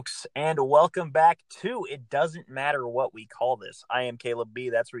And welcome back to It Doesn't Matter What We Call This. I am Caleb B.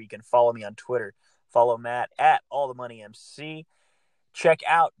 That's where you can follow me on Twitter. Follow Matt at All the Money MC. Check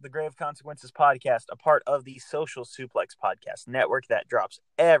out the Grave Consequences podcast, a part of the Social Suplex Podcast Network that drops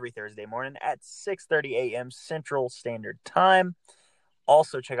every Thursday morning at 6:30 a.m. Central Standard Time.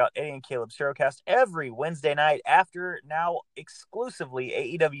 Also, check out Eddie and Caleb's Herocast every Wednesday night after now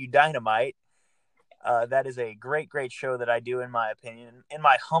exclusively AEW Dynamite. That is a great, great show that I do, in my opinion, in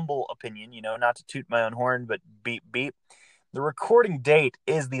my humble opinion, not to toot my own horn, but beep, beep. The recording date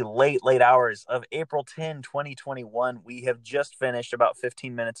is the late, late hours of April 10, 2021. We have just finished about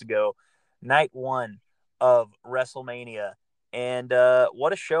 15 minutes ago, night one of WrestleMania. And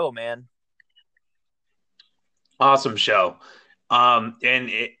what a show, man. Awesome show.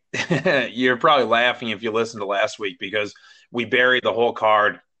 You're probably laughing if you listened to last week because we buried the whole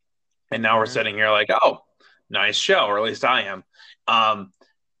card and now we're sitting here like, oh, nice show, or at least I am.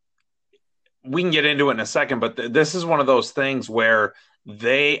 We can get into it in a second, but this is one of those things where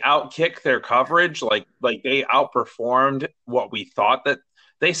they outkick their coverage. Like they outperformed what we thought. That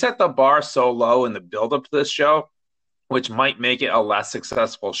they set the bar so low in the build-up to this show, which might make it a less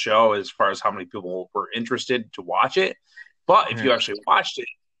successful show as far as how many people were interested to watch it. But if you actually watched it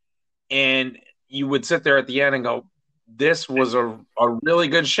and you would sit there at the end and go, this was a really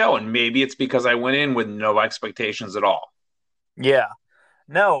good show. And maybe it's because I went in with no expectations at all. Yeah.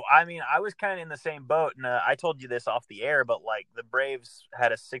 No, I mean, I was kind of in the same boat. And I told you this off the air, but like the Braves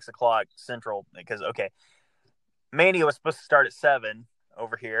had a 6 o'clock Central because, okay, Mania was supposed to start at 7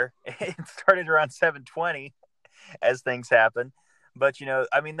 over here. It started around 7:20 as things happen. But,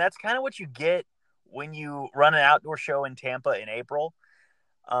 I mean, that's kind of what you get when you run an outdoor show in Tampa in April.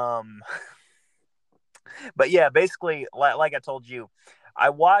 But yeah, basically, like I told you, I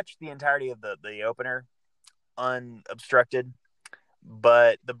watched the entirety of the opener unobstructed,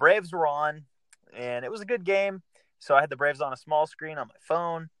 but the Braves were on, and it was a good game. So I had the Braves on a small screen on my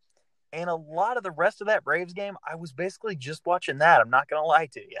phone, and a lot of the rest of that Braves game, I was basically just watching that. I'm not going to lie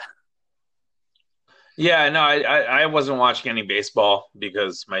to you. Yeah, no, I wasn't watching any baseball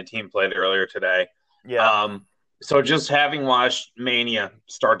because my team played earlier today. Yeah. So just having watched Mania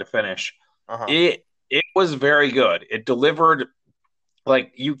start to finish, Uh-huh. it was very good. It delivered.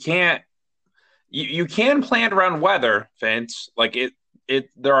 Like you can plan around weather, Vince. Like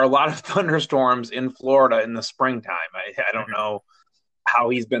there are a lot of thunderstorms in Florida in the springtime. I don't know how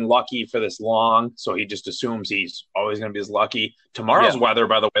he's been lucky for this long, so he just assumes he's always going to be as lucky. Tomorrow's weather,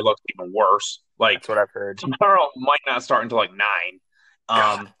 by the way, looks even worse. Like That's what I've heard. tomorrow might not start until like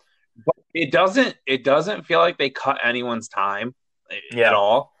 9. But it doesn't feel like they cut anyone's time at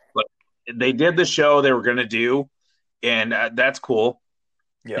all. Like they did the show they were going to do, and that's cool.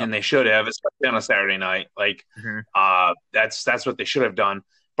 Yeah. And they should have, especially on a Saturday night. Like that's what they should have done.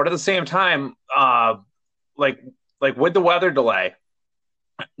 But at the same time, like with the weather delay,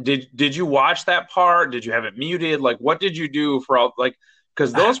 did you watch that part? Did you have it muted? Like what did you do for all like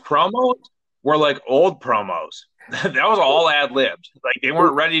because those promos were like old promos. That was all ad libbed. Like they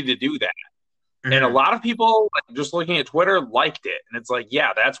weren't ready to do that. And a lot of people, like, just looking at Twitter, liked it. And it's like,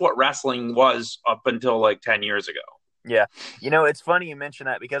 yeah, that's what wrestling was up until like 10 years ago. Yeah. It's funny you mention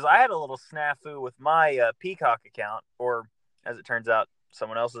that because I had a little snafu with my Peacock account, or as it turns out,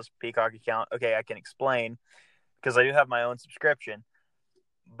 someone else's Peacock account. Okay, I can explain because I do have my own subscription.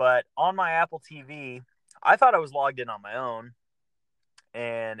 But on my Apple TV, I thought I was logged in on my own.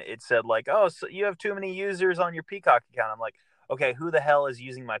 And it said like, oh, so you have too many users on your Peacock account. I'm like, okay, who the hell is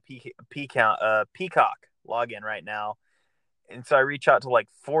using my Peacock login right now? And so I reach out to like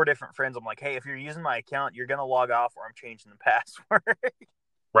 4 different friends. I'm like, hey, if you're using my account, you're going to log off or I'm changing the password.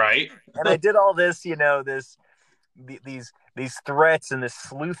 Right. And I did all this, these threats and this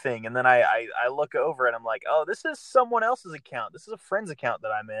sleuthing. And then I look over and I'm like, oh, this is someone else's account. This is a friend's account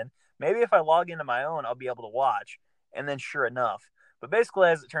that I'm in. Maybe if I log into my own, I'll be able to watch. And then sure enough. But basically,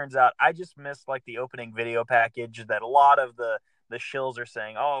 as it turns out, I just missed like the opening video package that a lot of the shills are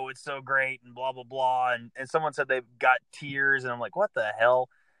saying, oh, it's so great and blah, blah, blah. And someone said they've got tears. And I'm like, what the hell?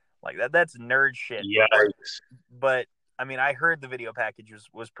 Like that's nerd shit. Yeah. But I mean, I heard the video package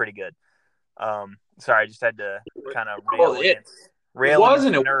was pretty good. Sorry, I just had to kind of rail against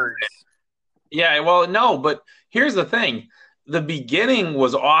nerds. Yeah, well, no, but here's the thing. The beginning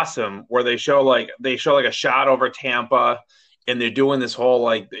was awesome where they show like a shot over Tampa and they're doing this whole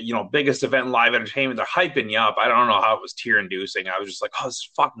like biggest event in live entertainment. They're hyping you up. I don't know how it was tear inducing. I was just like, oh, this is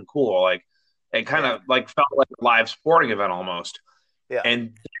fucking cool. Like it kind of like felt like a live sporting event almost. Yeah.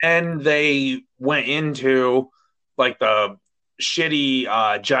 And then they went into like the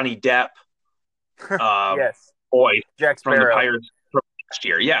shitty Johnny Depp yes, boy Jack from the Sparrow. Pirates last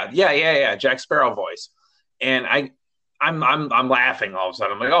year. Yeah. Jack Sparrow voice. And I'm laughing all of a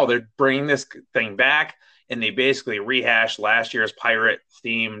sudden. I'm like, oh, they're bringing this thing back, and they basically rehashed last year's pirate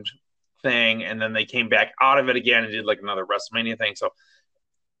themed thing, and then they came back out of it again and did like another WrestleMania thing. So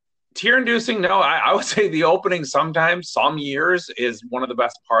tear inducing, no, I would say the opening sometimes, some years, is one of the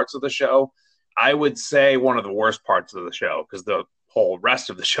best parts of the show. I would say one of the worst parts of the show because the whole rest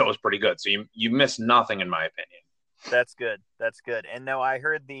of the show is pretty good. So you miss nothing, in my opinion. That's good. That's good. And no, I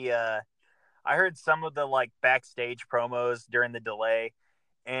heard I heard some of the like backstage promos during the delay,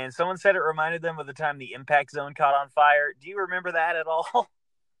 and someone said it reminded them of the time the Impact Zone caught on fire. Do you remember that at all?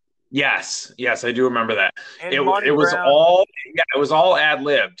 Yes, I do remember that. And It Monty was Brown, all ad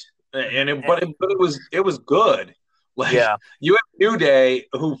libbed, and but it was good. Like yeah, you had New Day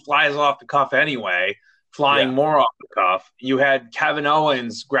who flies off the cuff anyway, flying yeah. more off the cuff. You had Kevin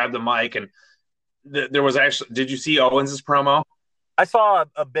Owens grab the mic, and there was actually. Did you see Owens's promo? I saw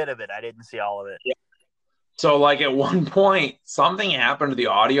a bit of it. I didn't see all of it. Yeah. So like at one point, something happened to the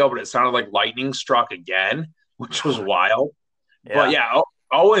audio, but it sounded like lightning struck again, which was wild. Yeah. But yeah,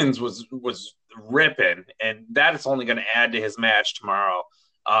 Owens was ripping, and that is only going to add to his match tomorrow.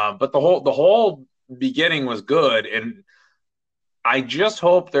 But the whole beginning was good, and I just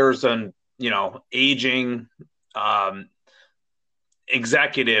hope there's an aging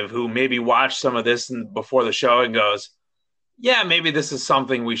executive who maybe watched some of this before the show and goes, yeah, maybe this is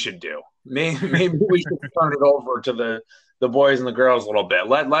something we should do. Maybe we should turn it over to the boys and the girls a little bit.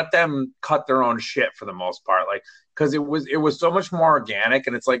 Let them cut their own shit for the most part. Like, because it was so much more organic,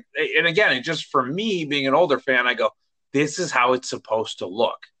 and it's like, and again, it just, for me being an older fan, I go, this is how it's supposed to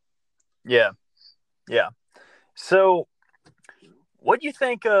look. Yeah. So what do you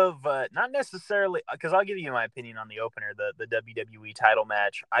think of not necessarily, because I'll give you my opinion on the opener, the WWE title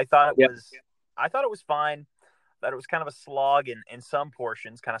match. I thought it was fine. That it was kind of a slog in some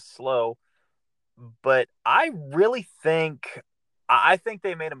portions, kind of slow. But I really think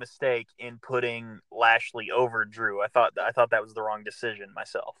they made a mistake in putting Lashley over Drew. I thought that was the wrong decision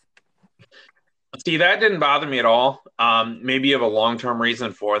myself. See, that didn't bother me at all. Maybe you have a long-term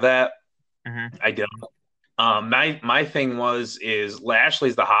reason for that. Mm-hmm. I don't. My thing is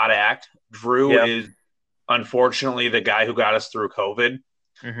Lashley's the hot act. Drew is unfortunately the guy who got us through COVID.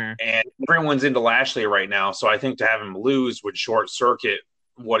 Mm-hmm. And everyone's into Lashley right now. So I think to have him lose would short circuit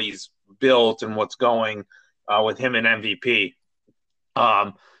what he's built and what's going with him and MVP.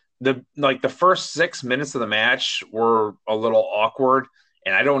 The first 6 minutes of the match were a little awkward.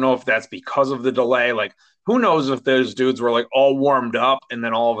 And I don't know if that's because of the delay. Like, who knows if those dudes were like all warmed up and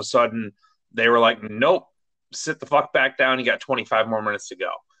then all of a sudden they were like, nope, sit the fuck back down. You got 25 more minutes to go.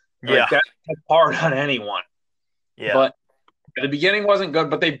 Yeah. Like, that's hard on anyone. Yeah. But the beginning wasn't good,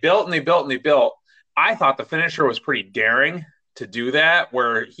 but they built and they built and they built. I thought the finisher was pretty daring to do that,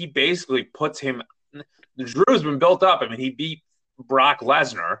 where he basically puts him. Drew's been built up. I mean, he beat Brock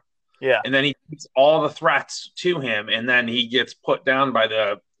Lesnar. Yeah. And then he beats all the threats to him, and then he gets put down by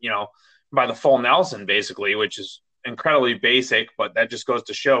the full Nelson, basically, which is incredibly basic, but that just goes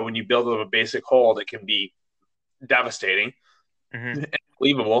to show when you build up a basic hold, it can be devastating, and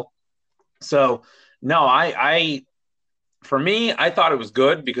unbelievable. So, no, for me, I thought it was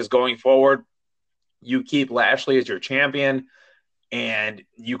good because going forward, you keep Lashley as your champion, and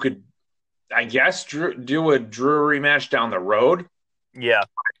you could, I guess, do a Drew rematch down the road. Yeah.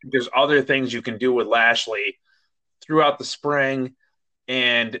 There's other things you can do with Lashley throughout the spring,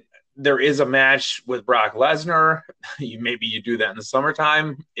 and there is a match with Brock Lesnar. Maybe you do that in the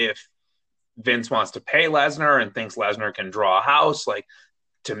summertime if Vince wants to pay Lesnar and thinks Lesnar can draw a house. Like,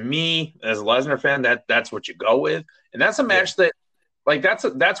 to me, as a Lesnar fan, that's what you go with, and that's a match that, like,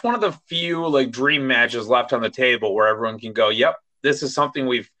 that's one of the few like dream matches left on the table where everyone can go, yep, this is something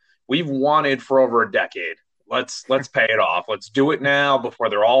we've wanted for over a decade. Let's pay it off. Let's do it now before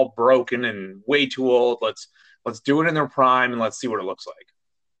they're all broken and way too old. Let's do it in their prime and let's see what it looks like.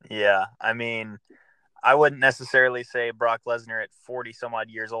 Yeah, I mean, I wouldn't necessarily say Brock Lesnar at 40 some odd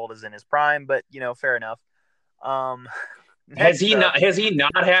years old is in his prime, but fair enough. Has he not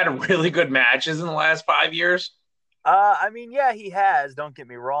had really good matches in the last 5 years? I mean, yeah, he has. Don't get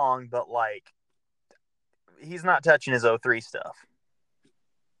me wrong, but like, he's not touching his 03 stuff.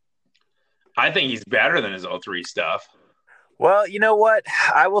 I think he's better than his 03 stuff. Well, you know what?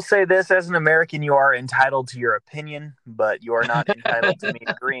 I will say this: as an American, you are entitled to your opinion, but you are not entitled to me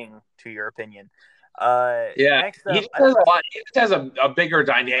agreeing to your opinion. Next up, he just has a bigger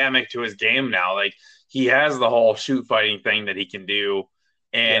dynamic to his game now. Like, he has the whole shoot fighting thing that he can do,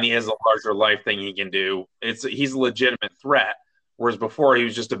 and he has a larger life thing he can do. He's a legitimate threat, whereas before he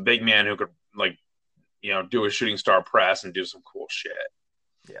was just a big man who could, like, do a shooting star press and do some cool shit.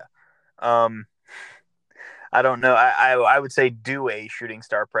 Yeah. Um, I don't know. I would say do a shooting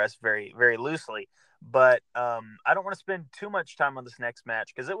star press very, very loosely. But I don't want to spend too much time on this next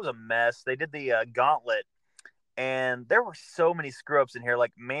match because it was a mess. They did the gauntlet, and there were so many screw ups in here.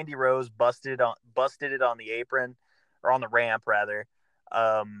 Like Mandy Rose busted it on the apron, or on the ramp rather.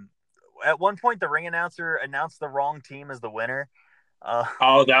 Um, at one point, the ring announcer announced the wrong team as the winner. Uh,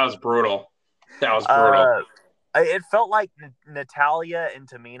 Oh, that was brutal. That was brutal. uh, it felt like Natalia and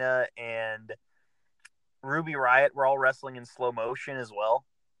Tamina and Ruby Riot were all wrestling in slow motion as well.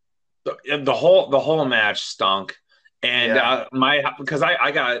 The whole match stunk. And Yeah. my because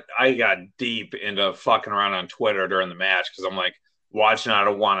I got deep into fucking around on Twitter during the match because I'm like watching out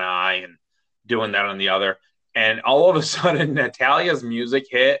of one eye and doing that on the other. And all of a sudden Natalia's music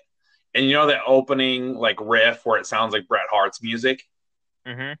hit, and you know that opening like riff where it sounds like Bret Hart's music.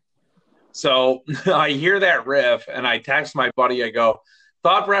 Mm-hmm. So I hear that riff and I text my buddy. I go,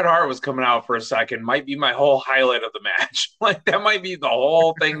 thought Bret Hart was coming out for a second. Might be my whole highlight of the match. Like that might be the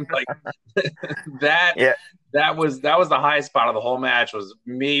whole thing. Like that Yeah. that was the highest spot of the whole match, was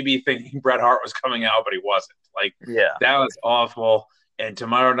maybe thinking Bret Hart was coming out, but he wasn't. Like Yeah. that was awful. And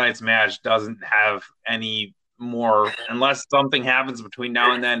tomorrow night's match doesn't have any more, unless something happens between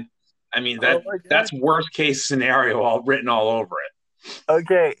now and then. I mean Oh my god. that's worst case scenario all written all over it.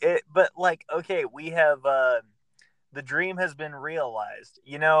 Okay, but like, okay, we have the dream has been realized.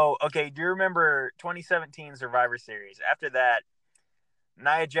 Okay, do you remember 2017 Survivor Series? After that,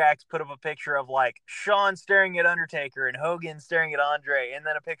 Nia Jax put up a picture of like Shawn staring at Undertaker and Hogan staring at Andre, and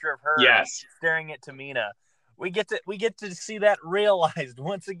then a picture of her Yes. staring at Tamina. We get to see that realized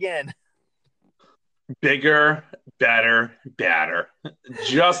once again. Bigger, better, badder.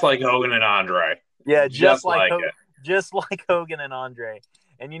 Just like Hogan and Andre. Yeah, Just like it. just like Hogan and Andre.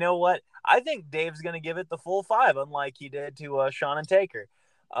 And you know what? I think Dave's going to give it the full 5, unlike he did to Shawn and Taker.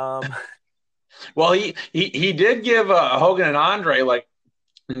 Um, Well, he did give Hogan and Andre like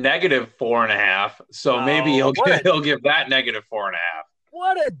 -4.5, so maybe oh, he'll give that -4.5.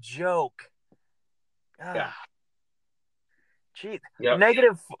 what a joke! Yeah. Ah, gee, Yep.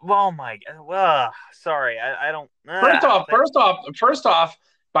 negative. Oh my god. Sorry, I don't. First off,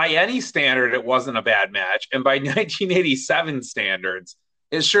 by any standard, it wasn't a bad match, and by 1987 standards,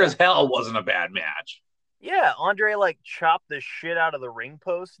 it sure Yeah, as hell wasn't a bad match. yeah. Andre like chopped the shit out of the ring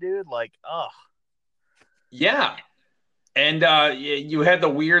post, dude. Like, oh, Yeah, and you had the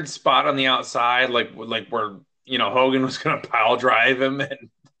weird spot on the outside, like where Hogan was gonna pile drive him, and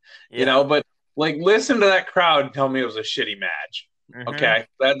yeah. but like listen to that crowd and tell me it was a shitty match. Mm-hmm. Okay,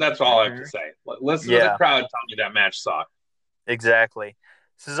 that's all I have Mm-hmm. to say. Listen to the Yeah, crowd tell me that match sucked. exactly.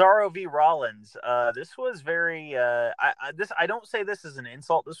 Cesaro v Rollins. This was very. I don't say this as an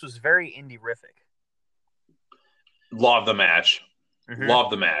insult. This was very indie-rific. Love the match. Mm-hmm. Love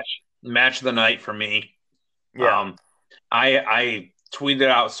the match. Match of the night for me. Yeah, Um, I tweeted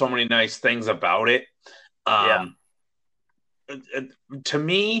out so many nice things about it. yeah, Um, to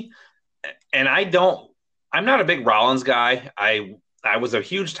me, and I'm not a big Rollins guy. I was a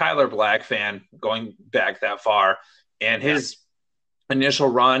huge Tyler Black fan going back that far, and yeah, his initial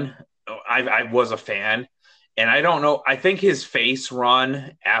run, I was a fan. And I don't know. I think his face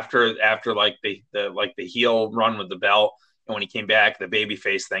run after like the heel run with the belt, and when he came back, the baby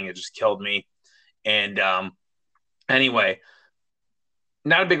face thing, it just killed me. And anyway,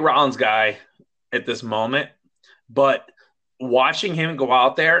 not a big Rollins guy at this moment, but watching him go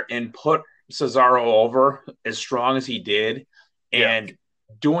out there and put Cesaro over as strong as he did, yeah. and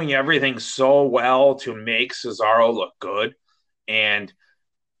doing everything so well to make Cesaro look good, and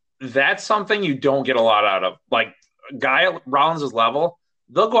that's something you don't get a lot out of. Like a guy at Rollins' level,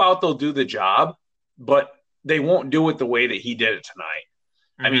 they'll go out, they'll do the job, but they won't do it the way that he did it tonight.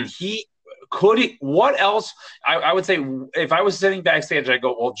 I mean, Mm-hmm. what else? I would say if I was sitting backstage, I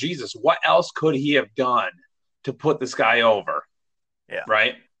go, well, Jesus, what else could he have done to put this guy over? Yeah,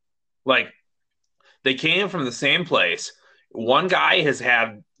 Right? Like they came from the same place. One guy has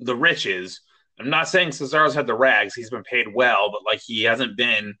had the riches. I'm not saying Cesaro's had the rags. He's been paid well, but like he hasn't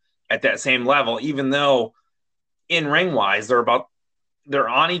been at that same level, even though in ring wise, they're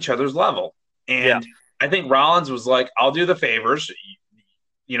on each other's level. yeah, And I think Rollins was like, I'll do the favors.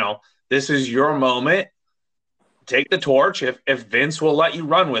 You know, this is your moment. Take the torch. If Vince will let you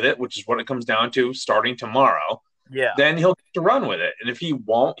run with it, which is what it comes down to starting tomorrow, yeah. then he'll get to run with it. And if he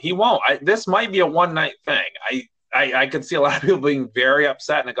won't, he won't. This might be a one night thing. I could see a lot of people being very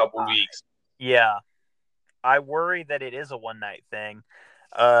upset in a couple of weeks. Yeah. I worry that it is a one night thing.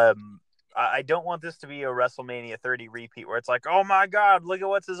 I don't want this to be a WrestleMania 30 repeat where it's like, oh my God, look at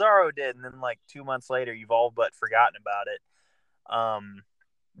what Cesaro did. And then like 2 months later, you've all but forgotten about it.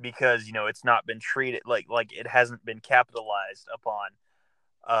 because it's not been treated like it hasn't been capitalized upon.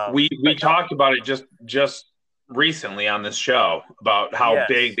 We But no, talked about it just recently on this show about how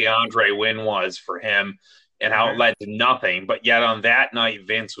big yes, the Andre win was for him and how it hmm led to nothing. But yet on that night,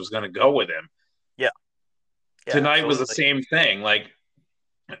 Vince was going to go with him. yeah, yeah, Tonight was the absolutely, same thing, like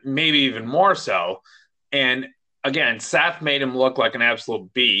maybe even more so. And again, Seth made him look like an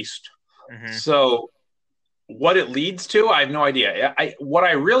absolute beast. hmm So what it leads to, I have no idea. What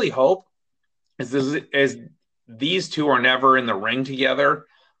I really hope is these two are never in the ring together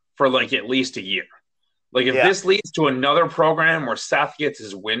for like at least a year. Like if yeah, this leads to another program where Seth gets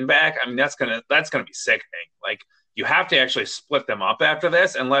his win back, I mean that's gonna be sickening. Like you have to actually split them up after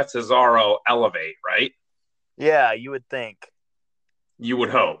this and let Cesaro elevate, right? yeah. You would think, You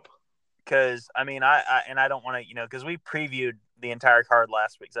would hope. because I mean, I don't want to, because we previewed the entire card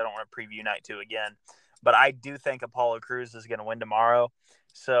last week, so I don't want to preview night two again. But I do think Apollo Crews is going to win tomorrow.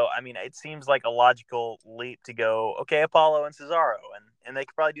 So I mean, it seems like a logical leap to go. Okay, Apollo and Cesaro, and they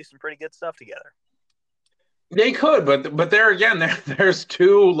could probably do some pretty good stuff together. They could, but there again, there's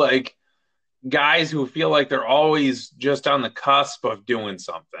two like guys who feel like they're always just on the cusp of doing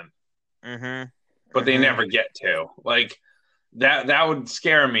something, Mm-hmm. but they Mm-hmm. never get to. Like that would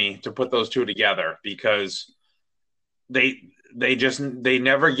scare me to put those two together because they they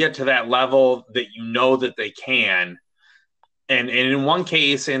never get to that level that you know that they can. And in one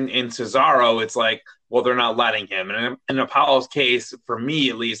case in Cesaro, it's like, well, they're not letting him. And in Apollo's case, for me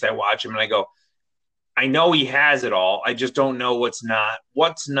at least, I watch him and I go, I know he has it all. I just don't know what's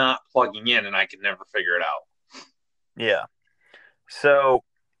not plugging in, and I can never figure it out. Yeah. So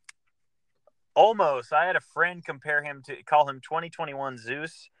almost, I had a friend compare him to call him 2021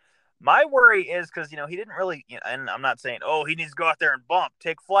 Zeus. My worry is because he didn't really, and I'm not saying he needs to go out there and bump,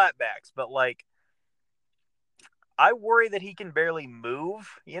 take flatbacks, but like I worry that he can barely move.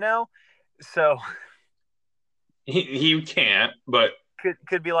 So He can't, but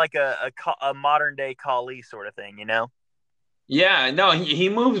could be like a modern day Kali sort of thing. yeah, no, he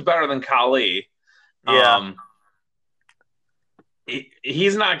moves better than Kali. Yeah, Um,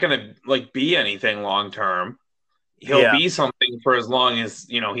 he's not going to like be anything long term. He'll yeah, be something for as long as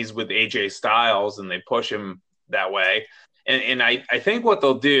he's with AJ Styles and they push him that way. And I think what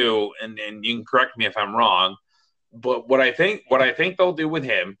they'll do, and you can correct me if I'm wrong, but what I think they'll do with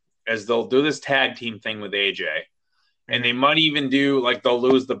him is they'll do this tag team thing with AJ, and they hmm might even do like they'll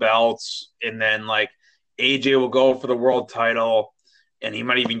lose the belts, and then like AJ will go for the world title, and he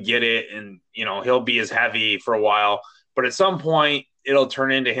might even get it, and he'll be as heavy for a while, but at some point it'll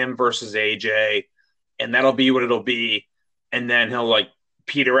turn into him versus AJ, and that'll be what it'll be, and then he'll like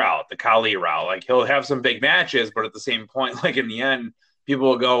peter out the Kali route. Like he'll have some big matches, but at the same point, like in the end, people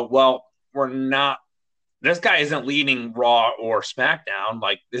will go, well, we're not. This guy isn't leading Raw or SmackDown.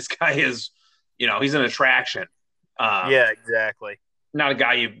 Like this guy is, he's an attraction. Um, yeah, exactly. not a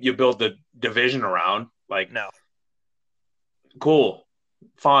guy you build the division around. Like No, cool,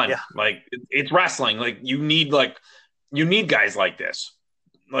 yeah, fun. Like it's wrestling. Like you need guys like this.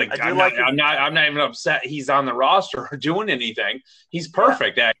 I Like do I'm not like his. I'm not I'm not even upset he's on the roster or doing anything. He's Yeah,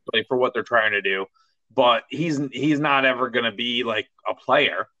 perfect actually for what they're trying to do. But he's not ever gonna be like a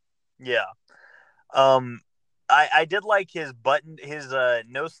player. yeah. Um, I did like his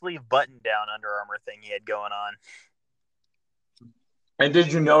no sleeve button down Under Armour thing he had going on. And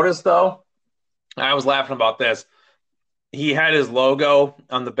did you notice though? I was laughing about this. He had his logo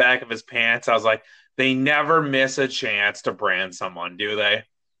on the back of his pants. I was like, they never miss a chance to brand someone, do they?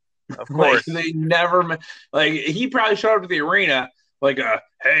 Of Like course. they never like he probably showed up to the arena like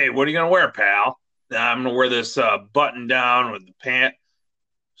hey, what are you gonna wear, pal? I'm gonna wear this button down with the pant.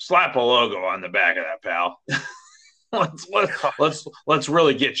 Slap a logo on the back of that, pal. let's let, let's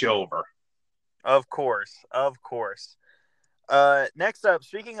really get you over. Of course. Of course. Next up,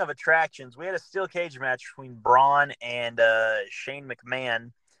 speaking of attractions, we had a steel cage match between Braun and Shane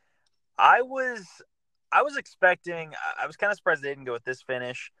McMahon. I was I was expecting. I was kind of surprised they didn't go with this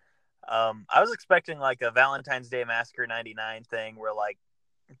finish. I was expecting like a Valentine's Day Massacre '99 thing where like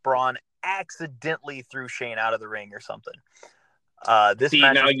Braun accidentally threw Shane out of the ring or something. This See,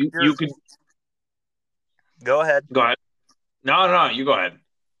 match now was you pure. could Go ahead. go ahead. No, you go ahead.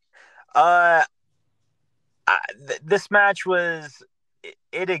 Uh, this match was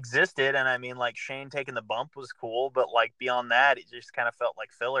it existed, and I mean, like Shane taking the bump was cool, but like beyond that, it just kind of felt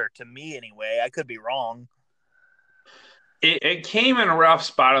like filler to me anyway. I could be wrong. It came in a rough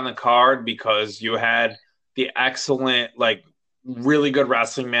spot on the card because you had the excellent, like, really good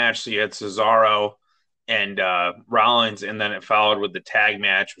wrestling match. So you had Cesaro and Rollins, and then it followed with the tag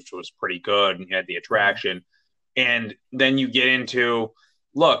match, which was pretty good, and you had the Mm-hmm. attraction. And then you get into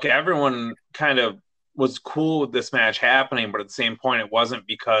look, everyone kind of was cool with this match happening, but at the same point, it wasn't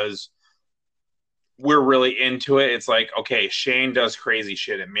because we're really into it. It's like, okay, Shane does crazy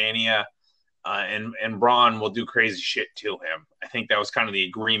shit at Mania, and Braun will do crazy shit to him. I think that was kind of the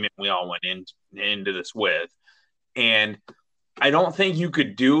agreement we all went into this with, and I don't think you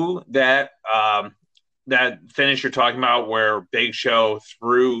could do that. That finish you're talking about, where Big Show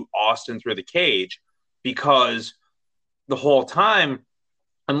threw Austin through the cage, because the whole time,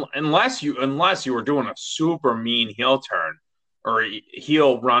 unless you were doing a super mean heel turn or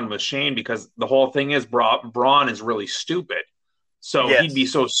heel run with Shane, because the whole thing is Braun is really stupid. So he'd be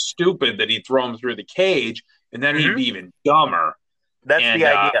Yes. so stupid that he'd throw him through the cage, and then he'd Hmm. be even dumber. That's the And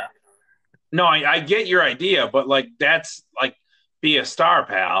idea. no, I get your idea, but like that's like be a star,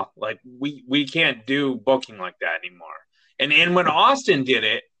 pal. Like we can't do booking like that anymore. And when Austin did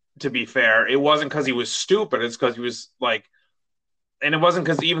it, to be fair, it wasn't because he was stupid. It's because he was like, and it wasn't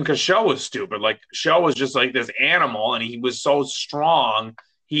because Show was stupid. Like Show was just like this animal, and he was so strong.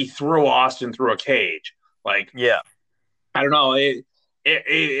 He threw Austin through a cage. Like Yeah. I don't know.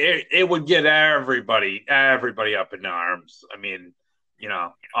 It would get everybody up in arms. I mean,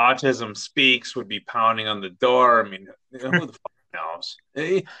 Autism Speaks would be pounding on the door. I mean, who the fuck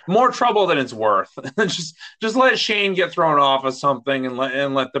knows? More trouble than it's worth. just let Shane get thrown off of something, and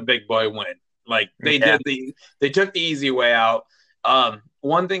let the big boy win. Like they Yeah. did they took the easy way out.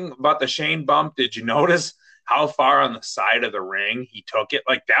 One thing about the Shane bump, did you notice how far on the side of the ring he took it?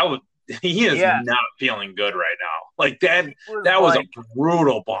 Like that was he is Yeah. not feeling good right now. Like that He was that was a like,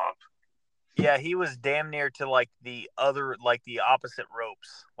 brutal bump. yeah, he was damn near to like the opposite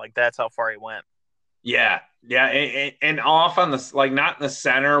ropes. Like that's how far he went. Yeah, yeah, and off on the, like, not in the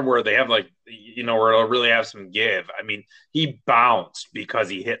center where they have, like, where it'll really have some give. I mean, he bounced because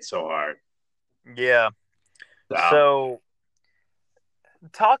he hit so hard. Yeah. So So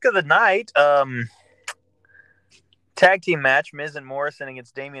talk of the night, tag team match, Miz and Morrison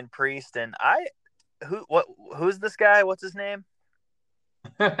against Damian Priest, and who's this guy? What's his name?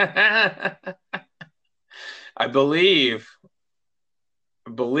 I believe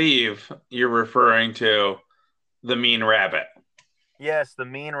you're referring to the Mean Rabbit. Yes, the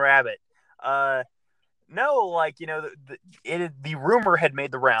Mean Rabbit. Uh, no, like the rumor had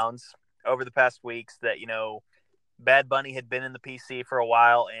made the rounds over the past weeks that Bad Bunny had been in the PC for a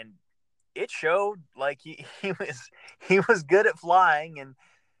while, and it showed. Like he was good at flying, and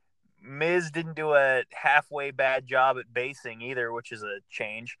Miz didn't do a halfway bad job at basing either, which is a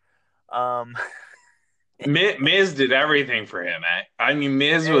change. Um, Miz did everything for him. I mean,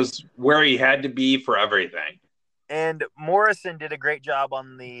 Miz and, was where he had to be for everything. and Morrison did a great job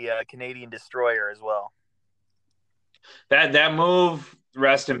on the Canadian Destroyer as well. That move,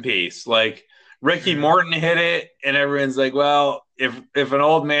 rest in peace. Like Ricky Mm-hmm. Morton hit it, and everyone's like, "Well, if an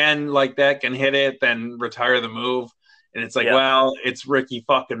old man like that can hit it, then retire the move." And it's like, Yeah, well, it's Ricky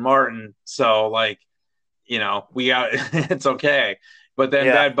fucking Martin, so like, we got it's okay. But then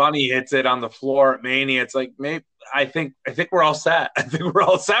yeah, Bad Bunny hits it on the floor at Mania. It's like, maybe I think we're all set. I think we're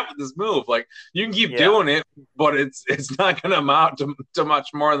all set with this move. Like you can keep yeah. doing it, but it's not going to amount to much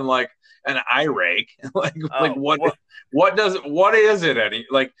more than like an eye rake. like Oh, what is it?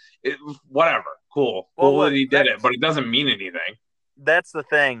 Whatever. well, Cool that look, he did it, but it doesn't mean anything. that's the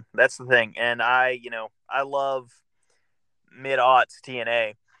thing. That's the thing. And I love mid aughts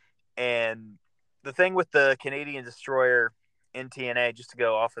TNA. And the thing with the Canadian Destroyer in TNA, just to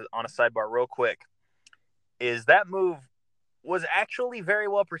go off on a sidebar real quick, is that move was actually very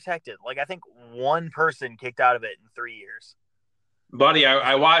well protected. Like I think one person kicked out of it in 3 years. Buddy,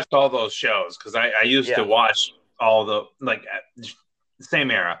 I watched all those shows because I used to Yeah, watch all the, like,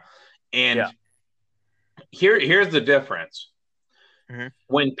 same era. And yeah, here's the difference. mm-hmm.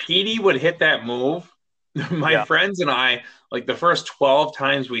 When Petey would hit that move, my Yeah. friends and I, like the first 12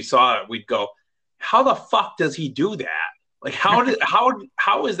 times we saw it, we'd go, how the fuck does he do that? Like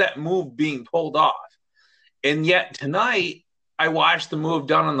how is that move being pulled off? And yet tonight I watched the move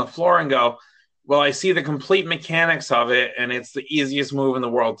done on the floor and go, well, I see the complete mechanics of it, and it's the easiest move in the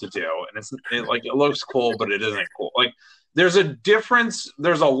world to do. And it looks cool, but it isn't cool. Like there's a difference,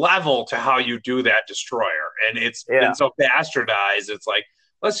 there's a level to how you do that destroyer, and it's been Yeah, so bastardized. It's like,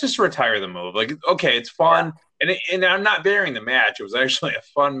 let's just retire the move. Like, okay, it's yeah. fun, and I'm not bearing the match. It was actually a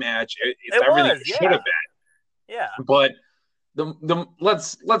fun match. It's It everything was. it should Yeah, have been. yeah, But the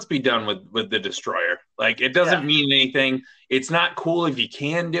let's be done with the destroyer. Like it yeah. doesn't mean anything. It's not cool if you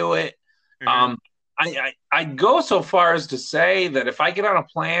can do it. Mm-hmm. Um, I go so far as to say that if I get on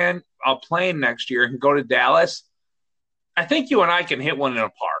a plane next year and go to Dallas, I think you and I can hit one in a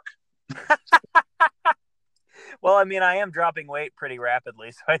park. Well, I mean, I am dropping weight pretty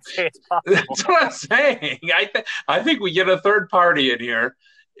rapidly, so I'd say it's possible. That's what I'm saying. I think we get a third party in here.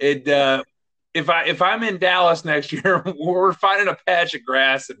 It if I'm in Dallas next year, we're finding a patch of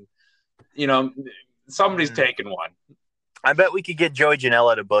grass, and somebody's taking one. I bet we could get Joey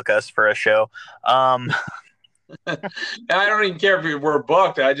Janela to book us for a show. I don't even care if we're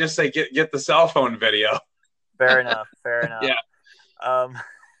booked. I just say get the cell phone video. Fair enough. Yeah.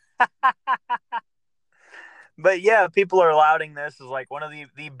 But yeah, people are lauding this as like one of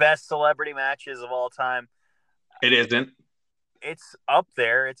the best celebrity matches of all time. It isn't. It's up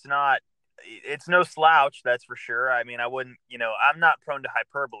there. It's not. It's no slouch, that's for sure. I mean, I wouldn't, I'm not prone to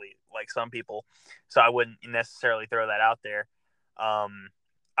hyperbole like some people, so I wouldn't necessarily throw that out there. I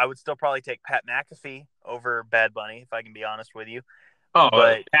would still probably take Pat McAfee over Bad Bunny, if I can be honest with you. Oh,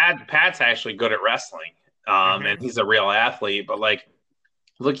 but Pat's actually good at wrestling, and he's a real athlete. But like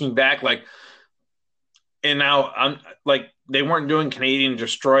looking back, and now I'm like they weren't doing Canadian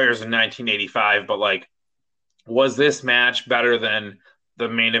Destroyers in 1985, but like, was this match better than the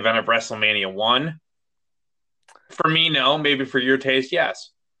main event of WrestleMania 1? For me, no. Maybe for your taste,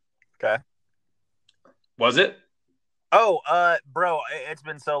 yes. Okay. Was it? Oh, bro, it's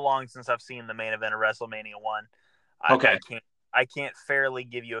been so long since I've seen the main event of WrestleMania 1. Okay. I can't fairly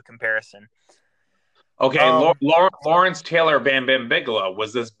give you a comparison. Okay, Lawrence Taylor, Bam Bam Bigelow.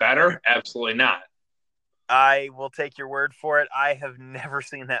 Was this better? Absolutely not. I will take your word for it. I have never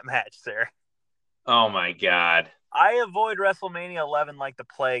seen that match, sir. Oh, my God. I avoid WrestleMania 11 like the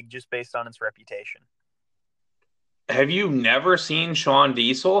plague just based on its reputation. Have you never seen Shawn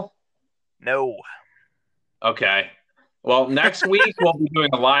Diesel? No. Okay. Well, next week we'll be doing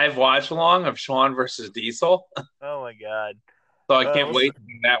a live watch along of Shawn versus Diesel. Oh my God! So I can't wait to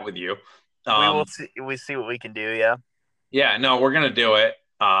do that with you. We will see. We see what we can do. Yeah. Yeah. No, we're gonna do it.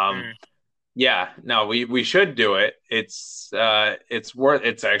 Yeah. No, we should do it. It's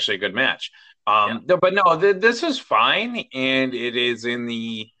actually a good match. But no, this is fine, and it is in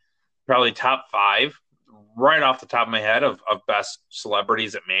the probably top 5 right off the top of my head of best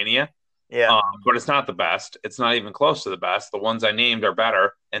celebrities at Mania. Yeah. But it's not the best. It's not even close to the best. The ones I named are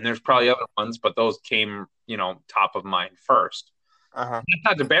better, and there's probably other ones, but those came, top of mind first.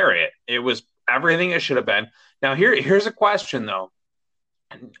 Not to bury it. It was everything it should have been. Now here's a question though.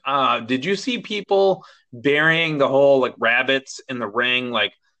 Did you see people burying the whole like rabbits in the ring?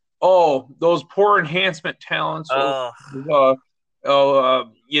 Like, oh, those poor enhancement talents.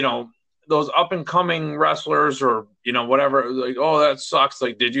 Those up and coming wrestlers or, whatever, like, oh, that sucks.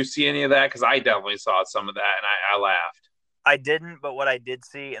 Like, did you see any of that? Because I definitely saw some of that and I laughed. I didn't, but what I did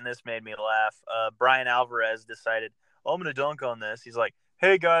see, and this made me laugh, Brian Alvarez decided, I'm going to dunk on this. He's like,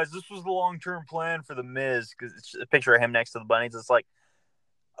 hey, guys, this was the long-term plan for The Miz. Because it's a picture of him next to the bunnies. It's like,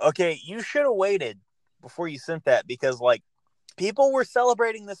 okay, you should have waited before you sent that because, like, people were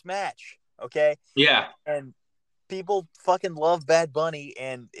celebrating this match, okay? Yeah. And people fucking love Bad Bunny,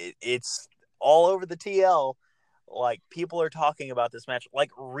 and it's all over the TL. Like, people are talking about this match. Like,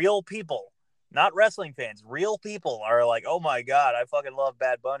 real people, not wrestling fans. Real people are like, oh, my God, I fucking love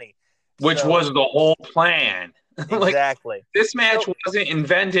Bad Bunny. Which was the whole plan. Exactly. Like, this match wasn't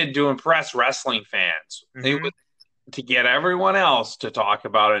invented to impress wrestling fans. It was to get everyone else to talk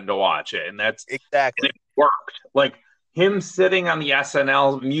about it and to watch it. And that's exactly. And it worked. Like, him sitting on the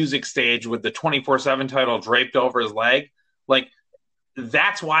SNL music stage with the 24/7 title draped over his leg, like,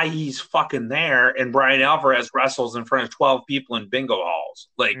 that's why he's fucking there. And Brian Alvarez wrestles in front of 12 people in bingo halls.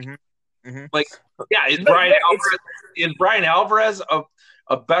 Like, yeah, is Brian Alvarez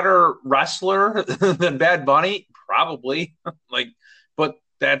a better wrestler than Bad Bunny? Probably. Like, but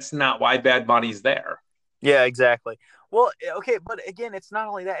that's not why Bad Bunny's there. Yeah, exactly. Well, okay, but again, it's not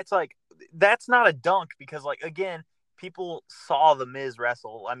only that. It's like, that's not a dunk because, like, again, people saw The Miz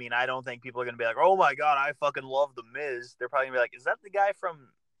wrestle. I mean, I don't think people are going to be like, oh my God, I fucking love The Miz. They're probably going to be like, is that the guy from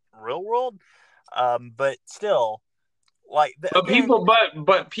Real World? But still, like,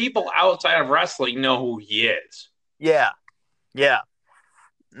 people outside of wrestling know who he is. Yeah.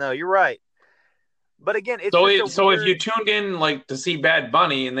 No, you're right. But again, it's if you tuned in like to see Bad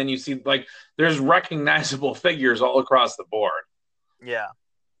Bunny and then you see like there's recognizable figures all across the board. Yeah.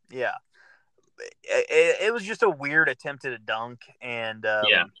 It was just a weird attempt at a dunk, and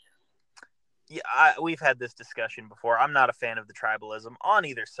we've had this discussion before. I'm not a fan of the tribalism on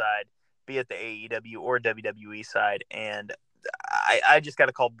either side, be it the AEW or WWE side, and I just got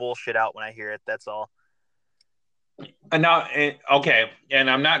to call bullshit out when I hear it. That's all. And now, okay, and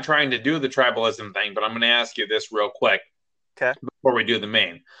I'm not trying to do the tribalism thing, but I'm going to ask you this real quick, okay, before we do the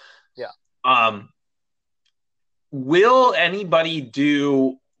main. Yeah. Will anybody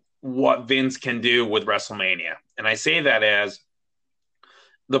do what Vince can do with WrestleMania? And I say that as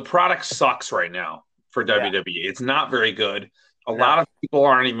the product sucks right now for WWE. It's not very good. A lot of people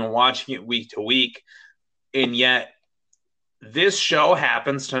aren't even watching it week to week. And yet this show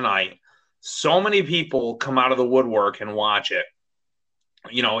happens tonight. So many people come out of the woodwork and watch it.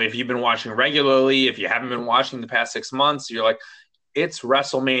 You know, if you've been watching regularly, if you haven't been watching the past 6 months, you're like, it's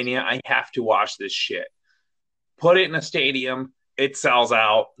WrestleMania. I have to watch this shit. Put it in a stadium. It sells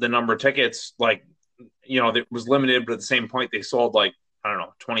out. The number of tickets, like, you know, it was limited, but at the same point, they sold like, I don't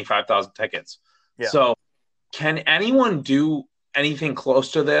know, 25,000 tickets. Yeah. So can anyone do anything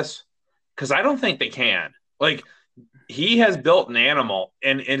close to this? Because I don't think they can. Like, he has built an animal,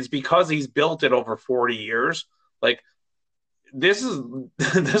 and it's because he's built it over 40 years. Like, this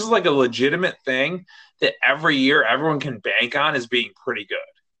is like a legitimate thing that every year everyone can bank on as being pretty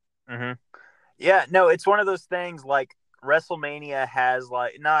good. Mm-hmm. Yeah, no, it's one of those things like WrestleMania has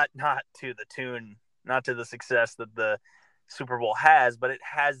like not to the tune, not to the success that the Super Bowl has, but it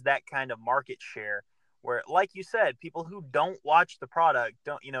has that kind of market share where, like you said, people who don't watch the product,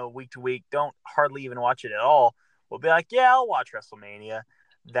 don't, you know, week to week, don't hardly even watch it at all, will be like, yeah, I'll watch WrestleMania,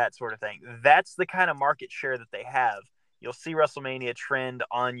 that sort of thing. That's the kind of market share that they have. You'll see WrestleMania trend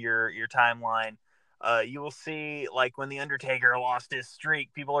on your timeline. You will see, like, when The Undertaker lost his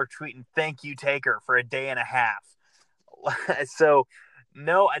streak, people are tweeting, thank you, Taker, for a day and a half. So,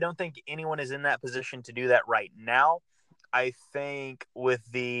 no, I don't think anyone is in that position to do that right now. I think with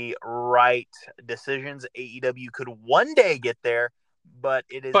the right decisions, AEW could one day get there, but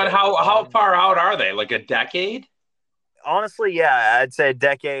it is. But how far out are they? Like a decade? Honestly, yeah, I'd say a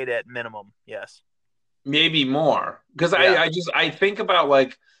decade at minimum. Yes. Maybe more, because I think about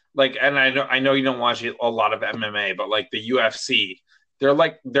like and I know you don't watch a lot of MMA, but like the UFC,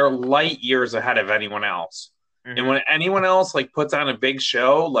 they're light years ahead of anyone else. Mm-hmm. And when anyone else like puts on a big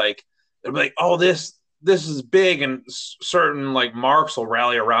show, like they'll be like, oh, this is big, and certain like marks will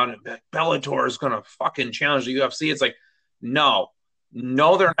rally around it. Bellator is gonna fucking challenge the UFC. It's like, no,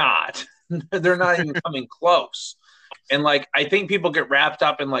 they're not. They're not even coming close. And like, I think people get wrapped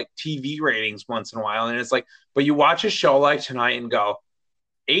up in like TV ratings once in a while. And it's like, but you watch a show like tonight and go,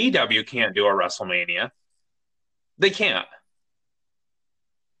 AEW can't do a WrestleMania. They can't.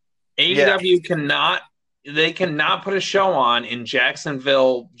 AEW cannot put a show on in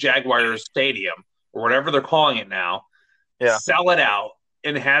Jacksonville Jaguars Stadium or whatever they're calling it now. Yeah. Sell it out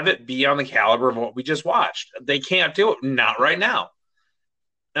and have it be on the caliber of what we just watched. They can't do it. Not right now.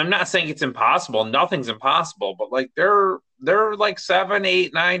 I'm not saying it's impossible. Nothing's impossible, but like they're like 7,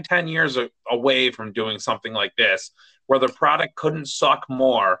 8, 9, 10 years away from doing something like this where the product couldn't suck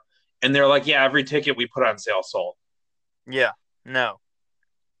more. And they're like, yeah, every ticket we put on sale sold. Yeah, no.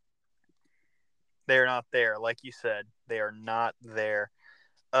 They're not there. Like you said, they are not there.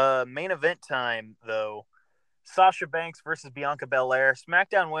 Main event time, though. Sasha Banks versus Bianca Belair,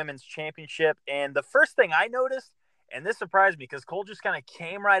 SmackDown Women's Championship. And the first thing I noticed, and this surprised me because Cole just kind of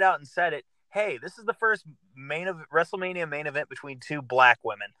came right out and said it. Hey, this is the first WrestleMania main event between two black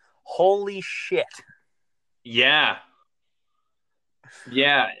women. Holy shit. Yeah.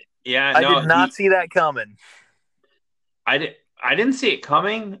 I did not see that coming. I didn't see it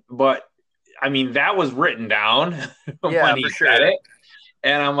coming, but I mean, that was written down when he said it.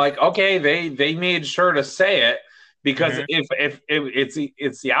 And I'm like, okay, they made sure to say it. Because if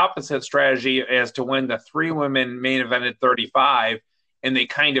it's the opposite strategy as to when the 3 women main evented 35, and they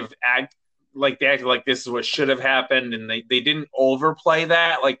kind of acted like this is what should have happened, and they didn't overplay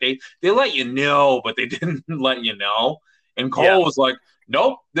that. Like they let you know, but they didn't let you know. And Cole was like,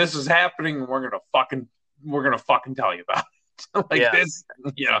 nope, this is happening, and we're gonna fucking tell you about it. This,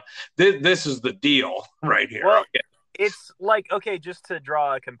 you know, this is the deal right here. Well, it's like, okay, just to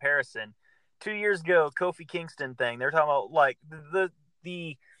draw a comparison. 2 years ago, Kofi Kingston thing. They're talking about like the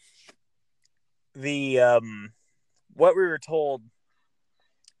what we were told,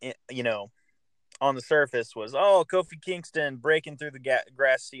 you know, on the surface was, oh, Kofi Kingston breaking through the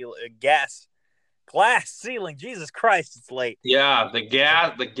glass ceiling. Jesus Christ, it's late. Yeah,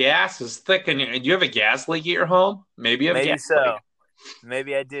 the gas is thick. And do you have a gas leak at your home? Maybe you have Maybe gas so. leak.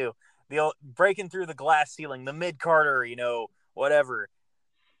 Maybe I do. The old breaking through the glass ceiling, the mid-Carter, you know, whatever.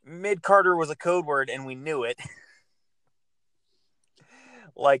 Mid-Carter was a code word, and we knew it.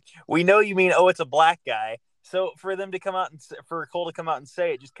 Like, we know you mean, oh, it's a black guy. So for them to come out and for Cole to come out and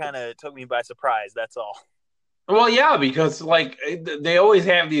say it just kind of took me by surprise. That's all. Well, yeah, because like they always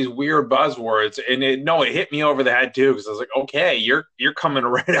have these weird buzzwords, and it hit me over the head too. Because I was like, okay, you're coming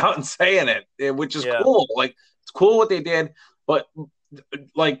right out and saying it, which is cool. Like, it's cool what they did, but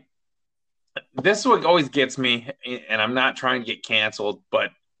like this is what always gets me. And I'm not trying to get canceled, but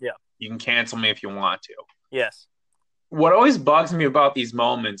you can cancel me if you want to. Yes. what always bugs me about these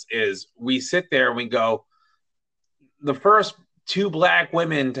moments is we sit there and we go, the first two black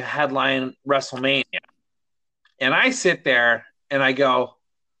women to headline WrestleMania. And I sit there and I go,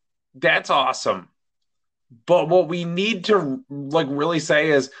 that's awesome. But what we need to like really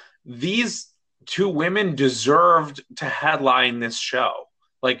say is these two women deserved to headline this show.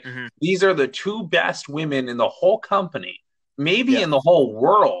 Like these are the two best women in the whole company, maybe in the whole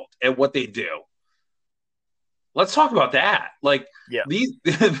world at what they do. Let's talk about that. Like these,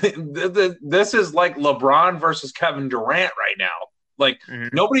 this is like LeBron versus Kevin Durant right now. Like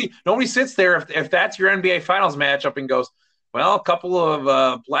nobody sits there if that's your NBA Finals matchup and goes, well, a couple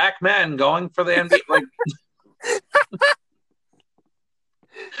of black men going for the NBA. Like,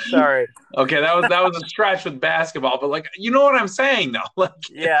 sorry. Okay, that was a stretch with basketball, but like you know what I'm saying though. Like,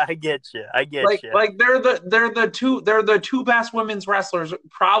 yeah, I get you. Like they're the two best women's wrestlers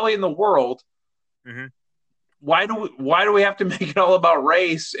probably in the world. Mm-hmm. Why do we have to make it all about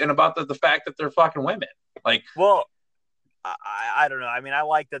race and about the fact that they're fucking women? Like, well, I don't know. I mean, I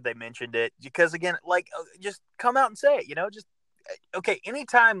like that they mentioned it because again, like, just come out and say it. You know, just okay.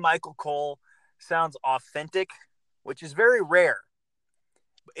 Anytime Michael Cole sounds authentic, which is very rare,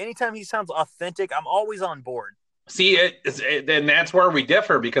 but anytime he sounds authentic, I'm always on board. See, then that's where we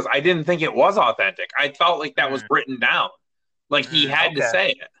differ because I didn't think it was authentic. I felt like that was written down, like he had to say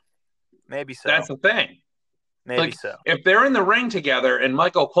it. Maybe so. That's the thing. Maybe like, so. If they're in the ring together and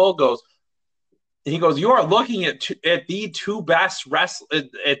Michael Cole goes, you are looking at the two best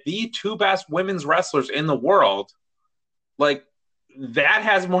women's wrestlers in the world. Like that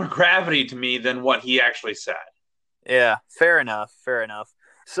has more gravity to me than what he actually said. Yeah, fair enough.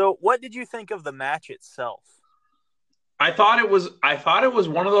 So, what did you think of the match itself? I thought it was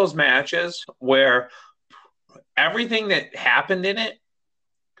one of those matches where everything that happened in it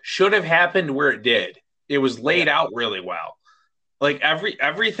should have happened where it did. It was laid out really well. Like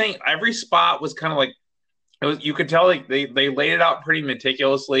every spot was kind of like it was. You could tell like they laid it out pretty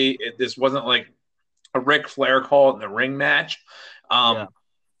meticulously. This wasn't like a Ric Flair call in the ring match,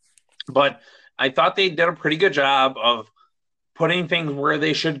 but I thought they did a pretty good job of putting things where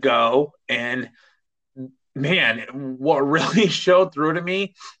they should go. And man, what really showed through to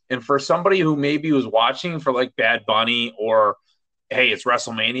me, and for somebody who maybe was watching for like Bad Bunny or hey, it's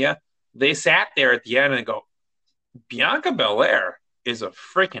WrestleMania, they sat there at the end and go, Bianca Belair is a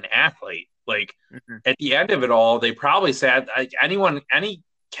freaking athlete. Like at the end of it all, they probably said like any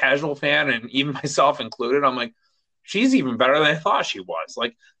casual fan and even myself included, I'm like, she's even better than I thought she was.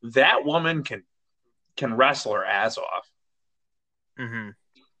 Like that woman can wrestle her ass off.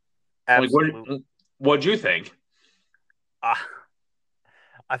 Absolutely. Like, what'd you think?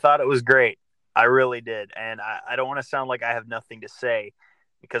 I thought it was great. I really did. And I don't want to sound like I have nothing to say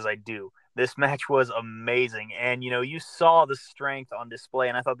because I do. This match was amazing. And, you saw the strength on display,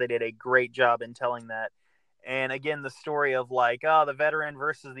 and I thought they did a great job in telling that. And, again, the story of, like, the veteran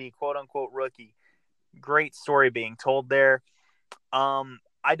versus the quote-unquote rookie. Great story being told there.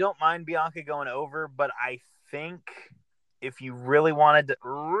 I don't mind Bianca going over, but I think if you really wanted to,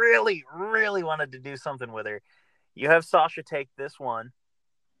 really wanted to do something with her, you have Sasha take this one,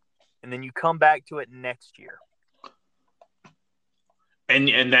 and then you come back to it next year.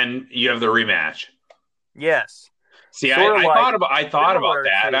 And then you have the rematch. Yes. See, I thought about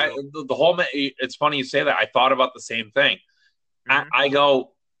that. The whole it's funny you say that. I thought about the same thing. I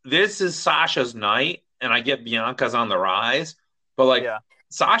go, this is Sasha's night, and I get Bianca's on the rise. But like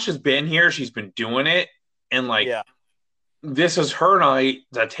Sasha's been here, she's been doing it, and like this is her night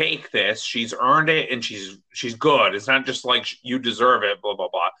to take this. She's earned it, and she's good. It's not just like you deserve it, blah blah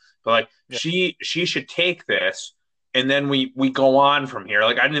blah. But like she should take this. And then we go on from here.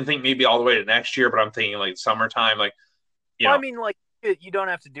 Like I didn't think maybe all the way to next year, but I'm thinking like summertime. Like, I mean, like you don't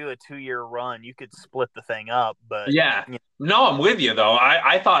have to do a 2-year run. You could split the thing up. But no, I'm with you though.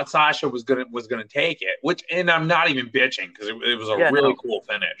 I thought Sasha was gonna take it, and I'm not even bitching because it was a really cool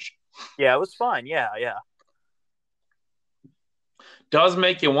finish. Yeah, it was fun. Yeah. Does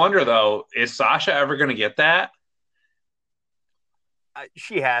make you wonder though, is Sasha ever gonna get that?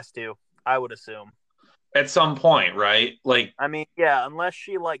 She has to, I would assume. At some point, right? Like, I mean, yeah, unless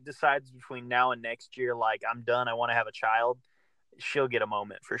she like decides between now and next year, like I'm done, I want to have a child, she'll get a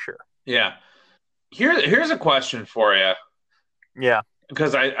moment for sure. Yeah. Here's a question for you. Yeah.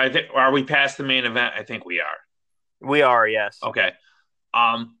 Because I think, are we past the main event? I think we are. We are, yes. Okay.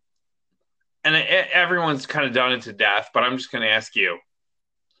 And everyone's kind of done it to death, but I'm just going to ask you,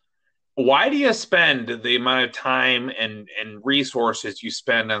 why do you spend the amount of time and resources you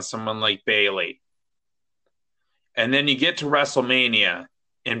spend on someone like Bayley? And then you get to WrestleMania,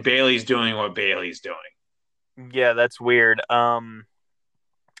 and Bayley's doing what Bayley's doing. Yeah, that's weird.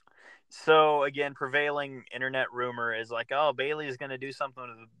 So again, prevailing internet rumor is like, oh, Bailey is going to do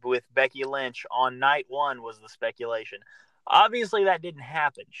something with Becky Lynch on night one. Was the speculation? Obviously, that didn't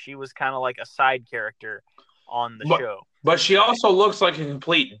happen. She was kind of like a side character on the But show but she tonight. also looks like a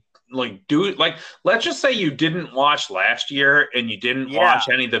complete like dude. Like let's just say you didn't watch last year and you didn't Yeah, watch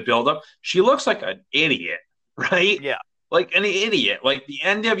any of the buildup. She looks like an idiot, right? yeah, Like an idiot. Like the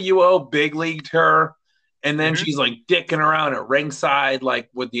NWO big leagued her, and then hmm she's like dicking around at ringside, like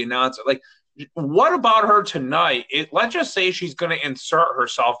with the announcer. Like, what about her tonight? Let's just say she's going to insert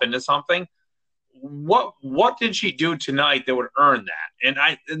herself into something. What did she do tonight that would earn that?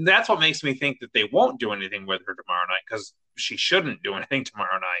 And that's what makes me think that they won't do anything with her tomorrow night because she shouldn't do anything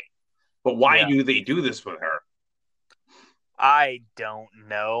tomorrow night. But why yeah. do they do this with her? I don't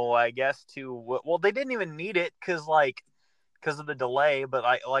know. I guess well, they didn't even need it because of the delay. But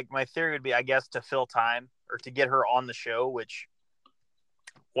I like my theory would be, I guess, to fill time or to get her on the show. Which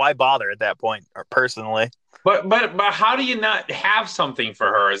why bother at that point? Or personally, But how do you not have something for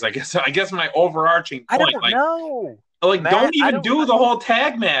her? Is I guess my overarching I point. don't know, Like don't Matt. I even don't. do the whole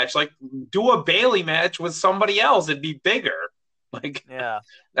tag match. Like do a Bailey match with somebody else. It'd be bigger. Like Yeah,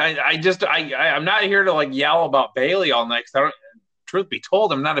 I'm not here to like yell about Bailey all night. 'Cause I don't. Truth be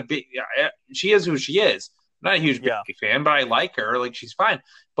told, I'm not a big. She is who she is. I'm not a huge yeah, Bailey fan, but I like her. Like she's fine.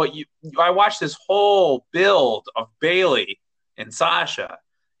 But I watched this whole build of Bailey and Sasha,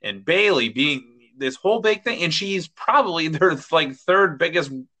 and Bailey being this whole big thing, and she's probably their like third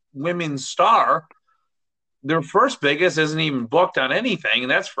biggest women's star. Their first biggest isn't even booked on anything, and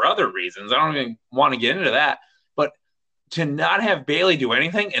that's for other reasons. I don't even want to get into that. But to not have Bailey do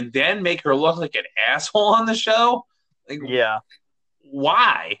anything and then make her look like an asshole on the show, like yeah.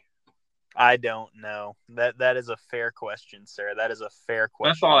 why? I don't know. That is a fair question, sir. That is a fair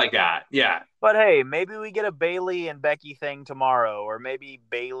That's all question. I got. Yeah. But hey, maybe we get a Bailey and Becky thing tomorrow, or maybe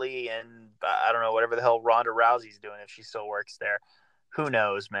Bailey and I don't know, whatever the hell Ronda Rousey's doing if she still works there. Who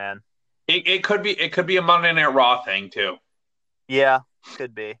knows, man? It could be a Monday Night Raw thing too. Yeah,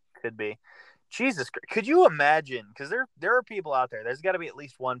 could be. Jesus, could you imagine? Because there are people out there. There's got to be at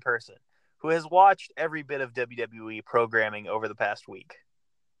least one person who has watched every bit of WWE programming over the past week.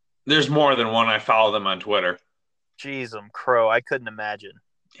 There's more than one. I follow them on Twitter. Jeez, crow. I couldn't imagine.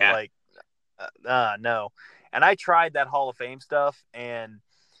 Yeah. Like, no. And I tried that Hall of Fame stuff, and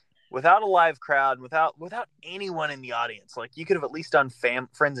without a live crowd, without anyone in the audience, like you could have at least done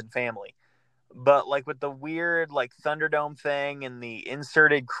friends and family. But like with the weird like Thunderdome thing and the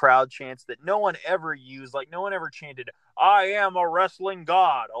inserted crowd chants that no one ever used, like no one ever chanted "I am a wrestling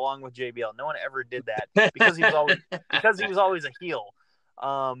god" along with JBL. No one ever did that because he was always a heel.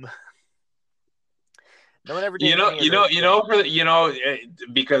 No one ever did you know, any of you know, those you know, things. for you know,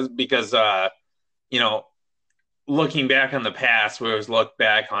 because you know, looking back on the past, we always look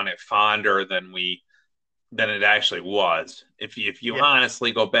back on it fonder than it actually was. If you Yeah.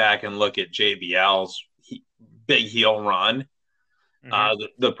 honestly go back and look at JBL's big heel run, Mm-hmm.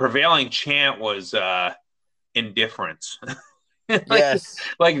 the prevailing chant was indifference. like Yes.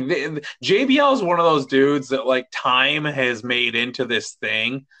 JBL is one of those dudes that like time has made into this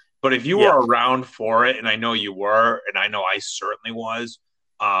thing. But if you Yeah. were around for it, and I know you were, and I know I certainly was,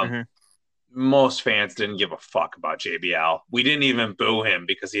 Mm-hmm. most fans didn't give a fuck about JBL. We didn't even boo him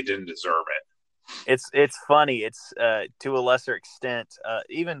because he didn't deserve it. It's funny. It's to a lesser extent,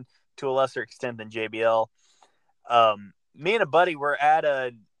 even to a lesser extent than JBL. Me and a buddy were at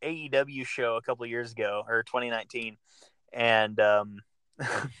a AEW show a couple of years ago, or 2019, and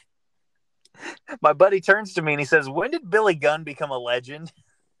my buddy turns to me and he says, "When did Billy Gunn become a legend?"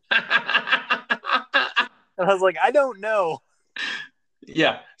 And I was like, "I don't know."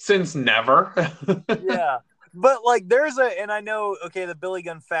 Yeah, since never. Yeah. But like and I know, okay, the Billy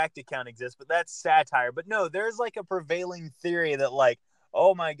Gunn fact account exists, but that's satire. But no, there's like a prevailing theory that like,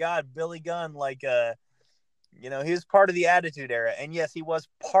 oh my God, Billy Gunn, like he was part of the Attitude Era. And yes, he was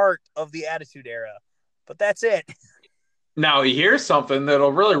part of the Attitude Era. But that's it. Now here's something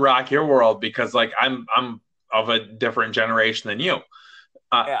that'll really rock your world because like I'm of a different generation than you.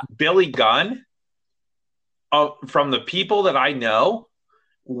 Yeah. Billy Gunn, from the people that I know,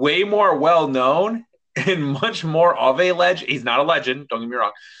 way more well known and much more of a legend. He's not a legend, don't get me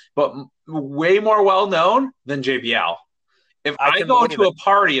wrong, but way more well known than JBL. If I I can go believe to it. a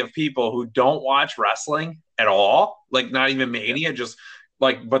party of people who don't watch wrestling at all, like not even Yeah. Mania, just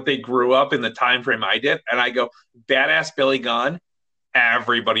like, but they grew up in the time frame I did, and I go, badass Billy Gunn,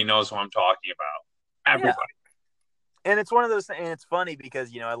 everybody knows who I'm talking about. Yeah. Everybody. And it's one of those things, and it's funny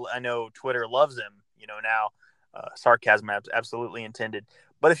because, I know Twitter loves him, now. Sarcasm absolutely intended.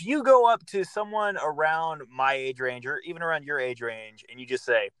 But if you go up to someone around my age range or even around your age range and you just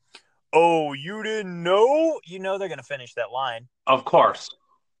say, "Oh, you didn't know?" You know they're going to finish that line. Of course.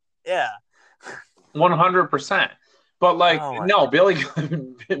 Yeah. 100%. But like, Oh my no, Billy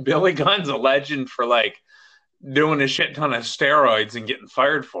Gunn's a legend for like doing a shit ton of steroids and getting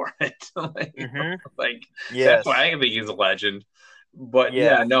fired for it. Like that's why Yes. I think he's a legend. But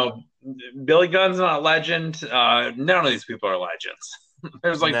Yeah. yeah, no, Billy Gunn's not a legend. None of these people are legends.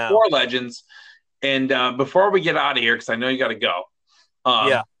 There's like No. four legends. And before we get out of here, because I know you got to go,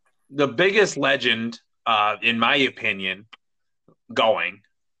 Yeah. the biggest legend, in my opinion, going,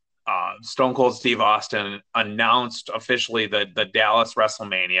 Stone Cold Steve Austin announced officially the Dallas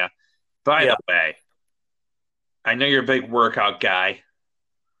WrestleMania. By Yeah. the way, I know you're a big workout guy.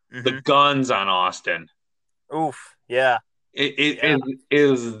 The Mm-hmm. guns on Austin. Oof. Yeah. Yeah.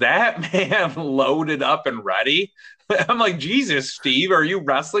 Is that man loaded up and ready? I'm like, Jesus, Steve, are you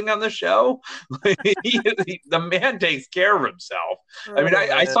wrestling on the show? The man takes care of himself. I mean, Oh,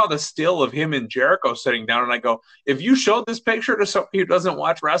 I man. saw the still of him and Jericho sitting down, and I go, if you showed this picture to somebody who doesn't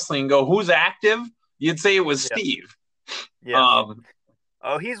watch wrestling and go, who's active? You'd say it was Yeah. Steve. Yes.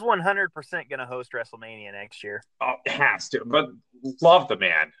 Oh, he's 100% going to host WrestleMania next year. Has to, but love the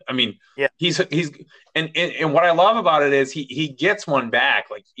man. I mean, Yeah. he's and what I love about it is he gets one back.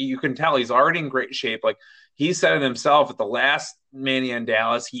 Like you can tell he's already in great shape. Like he said it himself at the last Mania in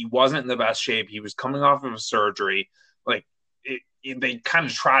Dallas, he wasn't in the best shape. He was coming off of a surgery. Like they kind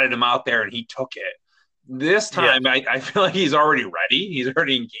of trotted him out there and he took it. This time, yeah. I feel like he's already ready. He's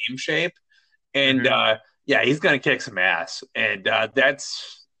already in game shape, and yeah, he's going to kick some ass. And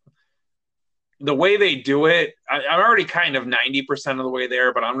that's the way they do it. I'm already kind of 90% of the way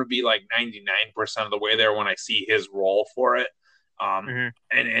there, but I'm going to be like 99% of the way there when I see his role for it.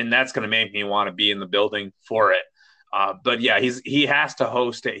 And that's going to make me want to be in the building for it. But yeah, he has to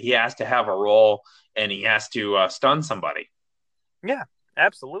host it. He has to have a role, and he has to stun somebody. Yeah,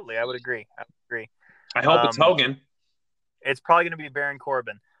 absolutely. I would agree. I hope it's Hogan. It's probably going to be Baron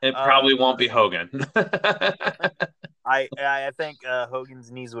Corbin. It probably won't be Hogan. I think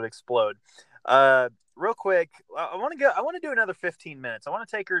Hogan's knees would explode. Real quick, I want to do another 15 minutes. I want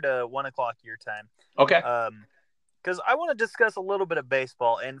to take her to 1 o'clock your time. Okay. Because I want to discuss a little bit of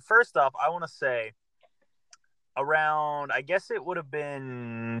baseball. And first off, I want to say around, I guess it would have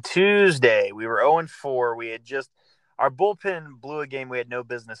been Tuesday. We were 0-4. We had our bullpen blew a game we had no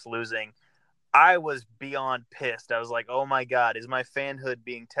business losing. I was beyond pissed. I was like, oh my God, is my fanhood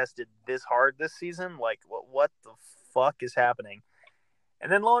being tested this hard this season? Like, what the fuck is happening? And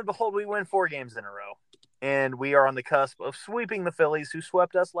then lo and behold, we win 4 games in a row. And we are on the cusp of sweeping the Phillies, who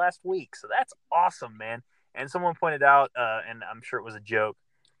swept us last week. So that's awesome, man. And someone pointed out, and I'm sure it was a joke,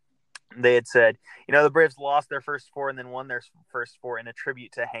 they had said, the Braves lost their first 4 and then won their first 4 in a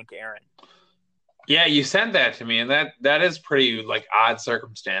tribute to Hank Aaron. Yeah, you sent that to me, and that is pretty like odd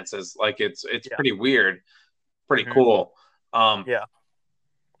circumstances. Like it's pretty weird, pretty cool. Yeah,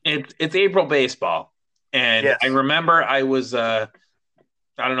 it's April baseball, and yes. I remember I was I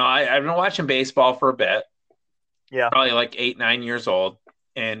don't know, I've been watching baseball for a bit. Yeah, probably like 8-9 years old,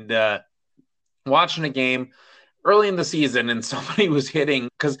 and watching a game early in the season, and somebody was hitting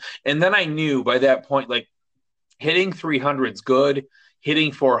and then I knew by that point like hitting 300 is good.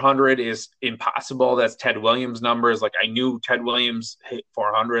 Hitting 400 is impossible. That's Ted Williams numbers. Like I knew Ted Williams hit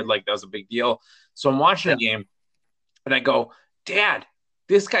 400, like that was a big deal. So I'm watching a game and I go, Dad,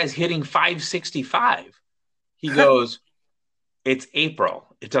 this guy's hitting 565. He goes, it's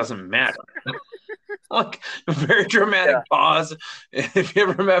April. It doesn't matter. Like a very dramatic pause. If you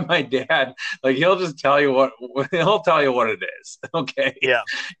ever met my dad, like he'll just tell you what it is. Okay. Yeah.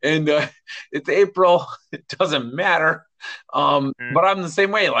 And it's April. It doesn't matter. But I'm the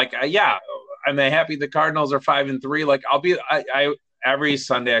same way. Like, I'm happy the Cardinals are 5-3. Like I every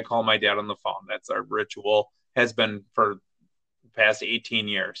Sunday I call my dad on the phone. That's our ritual, has been for the past 18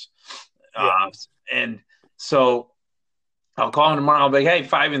 years. And so I'll call him tomorrow. I'll be like, hey,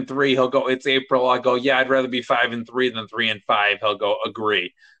 5-3. He'll go, it's April. I'll go, yeah, I'd rather be 5-3 than 3-5. He'll go,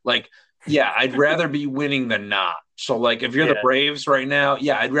 agree. Like, yeah, I'd rather be winning than not. So, like, if you're the Braves right now,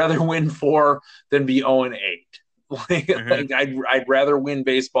 yeah, I'd rather win 4 than be 0-8. Like, I'd rather win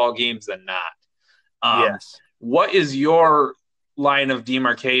baseball games than not. Yes. What is your line of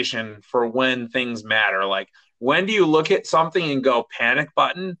demarcation for when things matter? Like, when do you look at something and go panic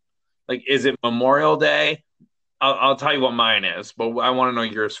button? Like, is it Memorial Day? I'll tell you what mine is, but I want to know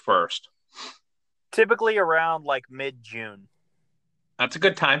yours first. Typically around like mid-June. That's a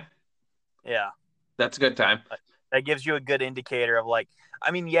good time. Yeah. That's a good time. That gives you a good indicator of like, I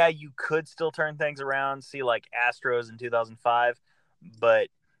mean, yeah, you could still turn things around, see like Astros in 2005, but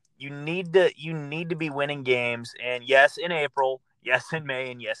you need to be winning games, and yes, in April, yes, in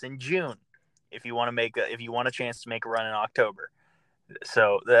May, and yes, in June, if you want a chance to make a run in October.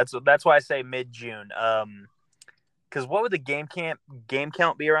 So that's why I say mid June. Because what would the game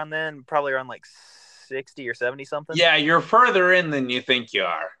count be around then? Probably around like 60 or 70 something. Yeah, you're further in than you think you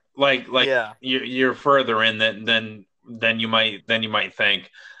are. Like Yeah. you're further in than you might think.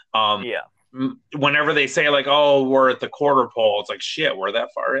 Yeah. Whenever they say like, "Oh, we're at the quarter pole," it's like, "Shit, we're that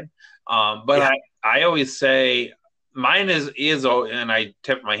far in." But Yeah. I always say mine is, and I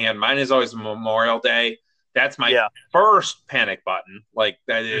tip my hand. Mine is always Memorial Day. That's my first panic button. Like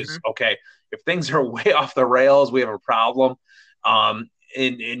that is okay. If things are way off the rails, we have a problem. And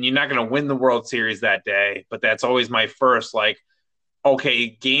you're not going to win the World Series that day, but that's always my first, like, okay,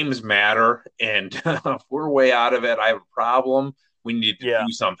 games matter. And if we're way out of it, I have a problem. We need to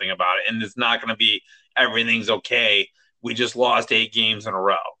do something about it. And it's not going to be everything's okay. We just lost 8 games in a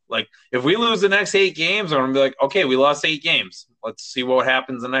row. Like, if we lose the next 8 games, I'm going to be like, okay, we lost 8 games. Let's see what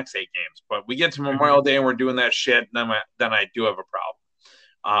happens the next 8 games. But we get to Memorial Day and we're doing that shit, then I do have a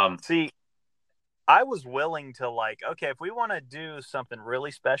problem. See, I was willing to, like, okay, if we want to do something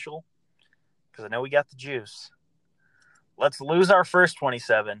really special, because I know we got the juice, let's lose our first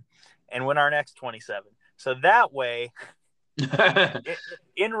 27 and win our next 27. So that way,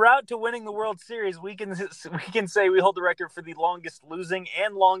 in route to winning the World Series, we can say we hold the record for the longest losing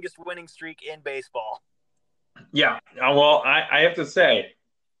and longest winning streak in baseball. Yeah, well, I have to say,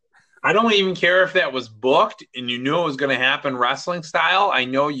 I don't even care if that was booked and you knew it was going to happen wrestling style. I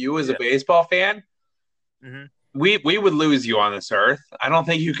know you as a baseball fan. Mm-hmm. We would lose you on this earth. I don't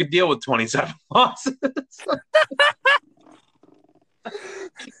think you could deal with 27 losses.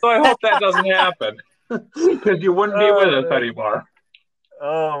 So I hope that doesn't happen because you wouldn't be with us anymore.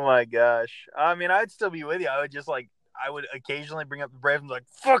 Oh my gosh! I mean, I'd still be with you. I would occasionally bring up the Braves and be like,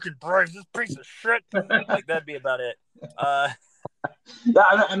 "Fucking Braves, this piece of shit." Like that'd be about it.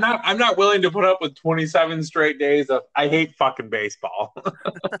 I'm not willing to put up with 27 straight days of I hate fucking baseball.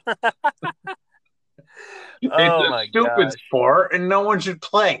 It's a stupid sport, and no one should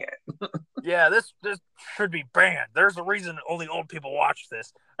play it. Yeah, this should be banned. There's a reason only old people watch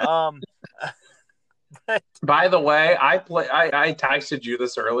this. By the way, I texted you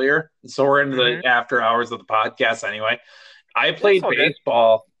this earlier, so we're into the after hours of the podcast anyway. I played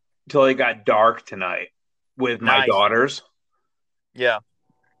baseball till it got dark tonight with my daughters. Yeah.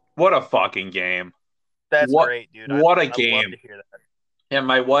 What a fucking game. That's great, dude. What a game. I'd love to hear that. And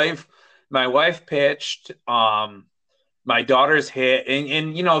my wife pitched, my daughters hit,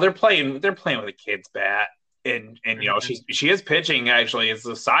 and you know, they're playing with a kid's bat. And you know, she is pitching, actually. It's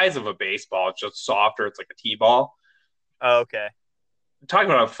the size of a baseball. It's just softer. It's like a T-ball. Oh, okay.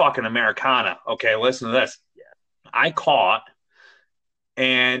 Talking about a fucking Americana. Okay, listen to this. Yeah. I caught,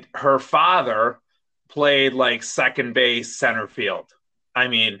 and her father played like second base, center field. I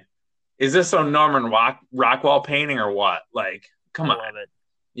mean, is this a Norman Rockwell painting or what? Like, come on. I love it.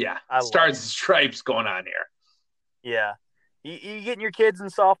 Yeah. Stars and stripes going on here. Yeah. You getting your kids in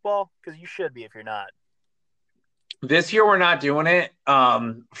softball? Because you should be if you're not. This year we're not doing it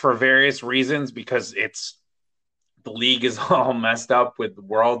for various reasons, because the league is all messed up with the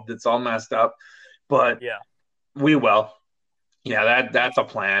world that's all messed up. But yeah, we will. Yeah, that's a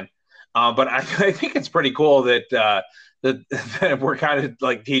plan. But I think it's pretty cool that we're kind of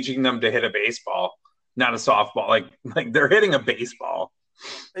like teaching them to hit a baseball, not a softball. Like they're hitting a baseball.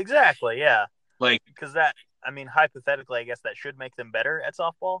 Exactly. Yeah. Like, because hypothetically, I guess that should make them better at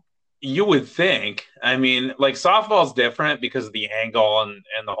softball. You would think. I mean, like, softball's different because of the angle and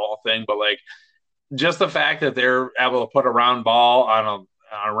the whole thing, but like just the fact that they're able to put a round ball on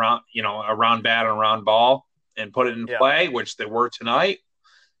a round bat and a round ball and put it in play, which they were tonight.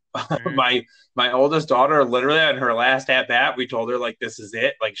 My oldest daughter, literally on her last at bat, we told her, like, this is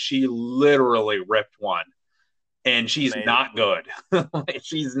it. Like, she literally ripped one, and she's not good.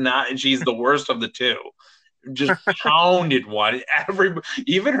 She's the worst of the two. Just pounded one.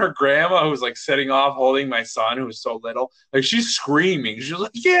 Even her grandma, who was like sitting off holding my son, who was so little, like, she's screaming. She was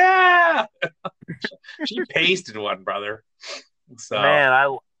like, "Yeah!" She pasted one, brother. So, man,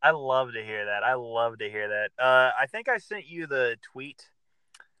 I love to hear that. I love to hear that. I think I sent you the tweet.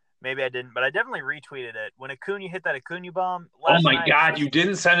 Maybe I didn't, but I definitely retweeted it when Acuna hit that Acuna bomb. Oh my God, you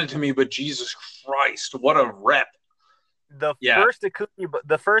didn't send it to me, but Jesus Christ, what a rep!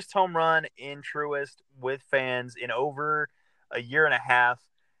 The first home run in Truist with fans in over a year and a half,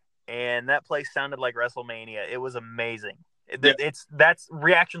 and that place sounded like WrestleMania. It was amazing. That's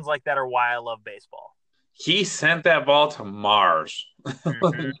reactions like that are why I love baseball. He sent that ball to Mars.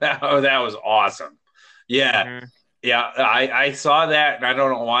 That was awesome. Yeah. Yeah, I saw that, and I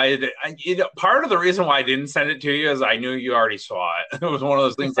don't know why. Part of the reason why I didn't send it to you is I knew you already saw it. It was one of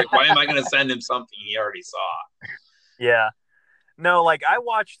those things like, why am I going to send him something he already saw? Yeah. No, like I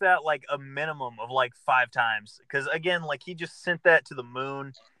watched that like a minimum of like 5 times because again, like he just sent that to the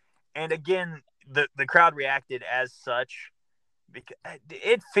moon, and again, the crowd reacted as such because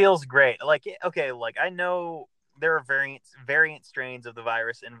it feels great. Like okay, like I know there are variant strains of the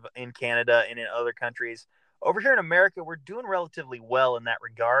virus in Canada and in other countries. Over here in America, we're doing relatively well in that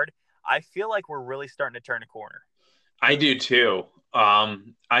regard. I feel like we're really starting to turn a corner. I do too.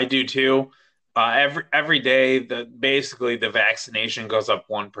 I do too. Every day, basically the vaccination goes up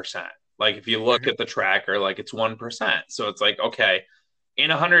 1%. Like if you look Mm-hmm. at the tracker, like it's 1%. So it's like, okay,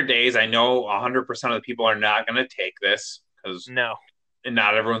 in 100 days, I know 100% of the people are not going to take this because No.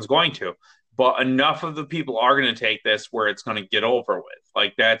 not everyone's going to, but enough of the people are going to take this where it's going to get over with.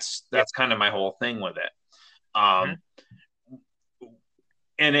 Like Yep. that's kind of my whole thing with it. Mm-hmm. Um,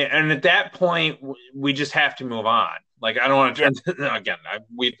 and at that point, we just have to move on. Like I don't want to Yeah. turn again.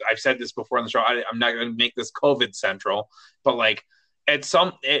 I've said this before on the show. I'm not going to make this COVID central, but like at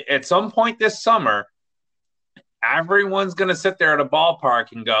some point this summer, everyone's going to sit there at a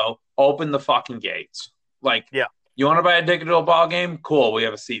ballpark and go, "Open the fucking gates!" Like, Yeah. you want to buy a ticket to a ball game? Cool, we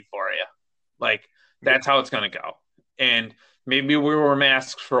have a seat for you. Like Yeah. that's how it's going to go. And maybe we wear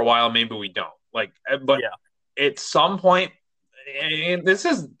masks for a while, maybe we don't. Like, but Yeah. at some point, and this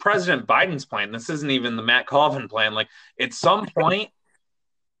is President Biden's plan. This isn't even the Matt Colvin plan. Like at some point,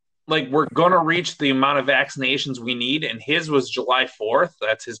 like we're gonna reach the amount of vaccinations we need, and his was July 4th.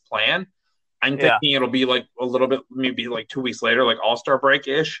 That's his plan. I'm Yeah. thinking it'll be like a little bit, maybe like 2 weeks later, like All-Star break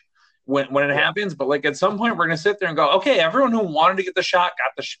ish, when it Yeah. happens. But like at some point, we're gonna sit there and go, okay, everyone who wanted to get the shot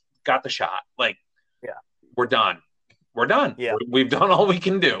got the shot. Like Yeah. we're done. We're done. Yeah. We've done all we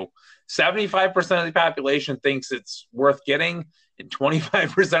can do. 75% of the population thinks it's worth getting, and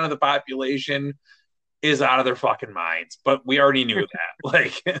 25% of the population is out of their fucking minds. But we already knew that.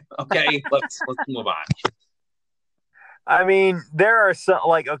 Like, okay, let's move on. I mean, there are some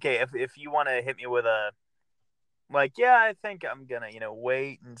like okay, if you want to hit me with a like, yeah, I think I'm gonna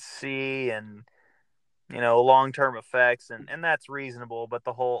wait and see and long term effects and that's reasonable. But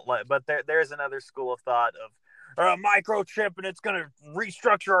the whole like, but there's another school of thought of microchip and it's gonna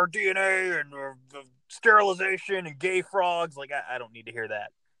restructure our DNA and sterilization and gay frogs. Like I don't need to hear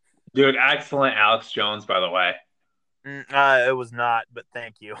that. Dude, excellent Alex Jones, by the way. It was not, but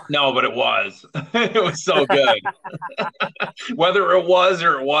thank you. No, but it was. It was so good. Whether it was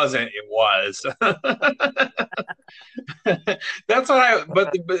or it wasn't, it was. That's what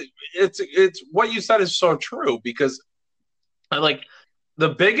but it's what you said is so true because like the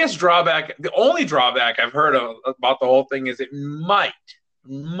biggest drawback, the only drawback I've heard of about the whole thing is it might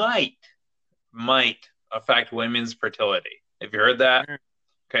affect women's fertility. Have you heard that?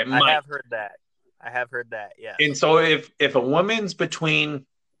 Okay, I might. have heard that. I have heard that. Yes. And so if a woman's between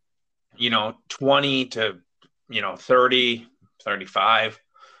 20 to 30, 35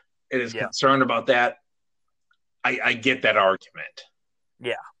 and is concerned about that, I get that argument.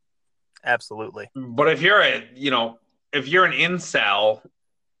 Yeah, absolutely. But if you're if you're an incel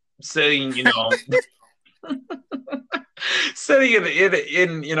sitting, sitting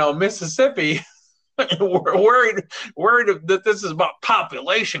in Mississippi, worried that this is about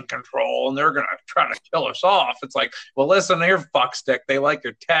population control and they're going to try to kill us off. It's like, well, listen here, fuckstick. They like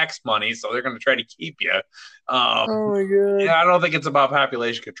your tax money, so they're going to try to keep you. Oh my god! I don't think it's about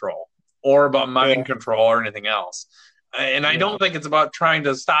population control or about mind control or anything else. And I don't think it's about trying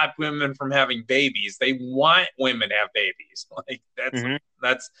to stop women from having babies. They want women to have babies. Like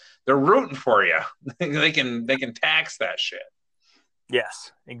that's they're rooting for you. They can tax that shit.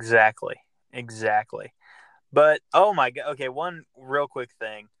 Yes, exactly. But oh my god. Okay, one real quick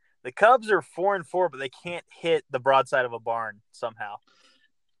thing. The Cubs are 4-4, but they can't hit the broadside of a barn somehow.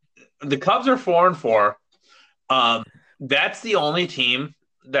 The Cubs are 4-4. That's the only team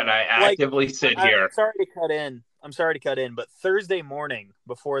that I actively sit here. I'm sorry to cut in, but Thursday morning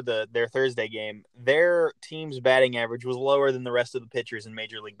before their Thursday game, their team's batting average was lower than the rest of the pitchers in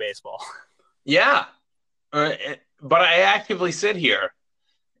Major League Baseball. Yeah, but I actively sit here,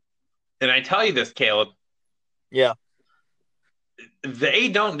 and I tell you this, Caleb. Yeah, they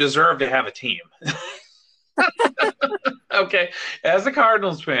don't deserve to have a team. Okay, as a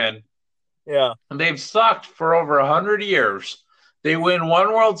Cardinals fan, yeah, they've sucked for over 100 years. They win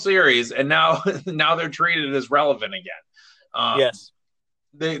one World Series, and now they're treated as relevant again. Yes,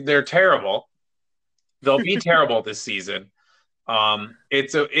 they're terrible. They'll be terrible this season.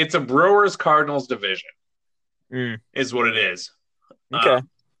 It's a Brewers Cardinals division, is what it is. Okay,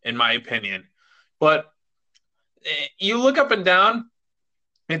 in my opinion. But you look up and down,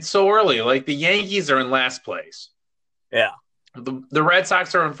 it's so early. Like the Yankees are in last place. Yeah. The Red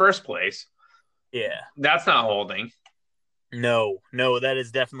Sox are in first place. Yeah. That's not holding. No, that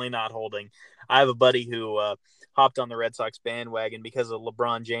is definitely not holding. I have a buddy who hopped on the Red Sox bandwagon because of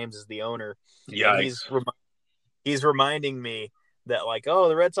LeBron James as the owner, and Yikes. he's reminding me that like, oh,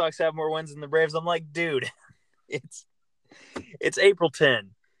 the Red Sox have more wins than the Braves. I'm like, dude, it's April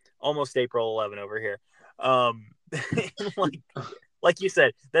 10, almost April 11 over here. Like you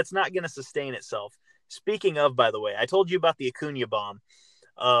said, that's not going to sustain itself. Speaking of, by the way, I told you about the Acuna bomb.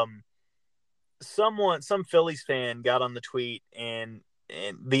 Some Phillies fan got on the tweet and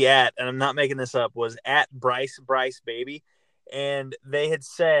and I'm not making this up, was at Bryce baby, and they had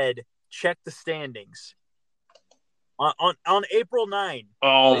said check the standings on April 9.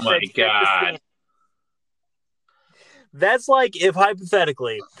 Oh They my said, God. That's like if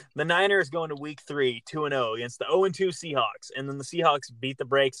hypothetically the Niners go into week 3 2-0 against the 0-2 Seahawks, and then the Seahawks beat the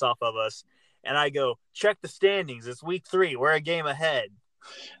brakes off of us, and I go check the standings. It's week 3. We're a game ahead.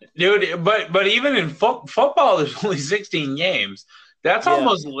 Dude, but even in football, there's only 16 games. That's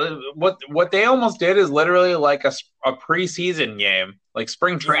almost what they almost did is literally like a preseason game, like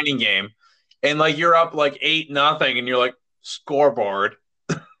spring training game, and like you're up like 8-0, and you're like scoreboard.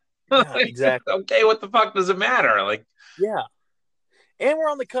 Yeah, exactly. Okay, what the fuck does it matter? Like, yeah, and we're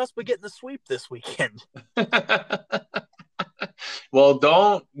on the cusp of getting the sweep this weekend. Well,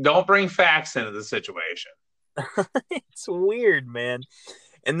 don't bring facts into the situation. It's weird, man.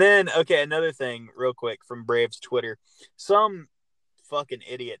 And then, okay, another thing real quick from Braves Twitter. Some fucking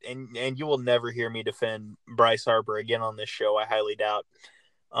idiot, and you will never hear me defend Bryce Harper again on this show, I highly doubt.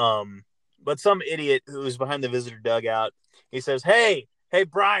 But some idiot who's behind the visitor dugout, he says, hey,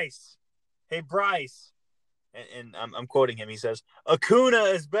 Bryce. Hey, Bryce. And I'm quoting him. He says, Acuna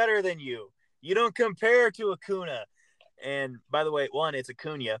is better than you. You don't compare to Acuna. And by the way, one, it's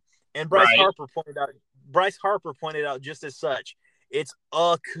Acuna. And Bryce Harper pointed out just as such. It's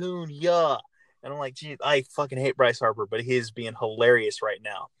Acuna. And I'm like, gee, I fucking hate Bryce Harper, but he is being hilarious right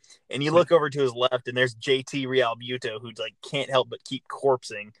now. And you look over to his left, and there's JT Realmuto, who's like can't help but keep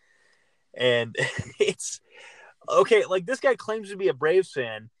corpsing. And it's okay. Like this guy claims to be a Braves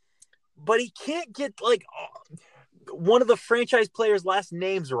fan, but he can't get like one of the franchise players' last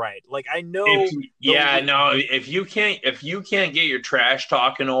names right. Like I know, if you can't get your trash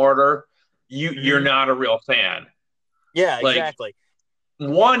talk in order, you're not a real fan. Yeah, exactly.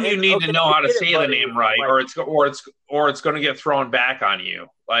 One, you need to know how to say the name right, or it's going to get thrown back on you.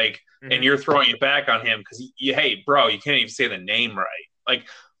 Like, and you're throwing it back on him because hey, bro, you can't even say the name right. Like,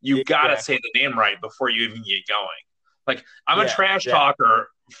 you got to say the name right before you even get going. Like, I'm a trash talker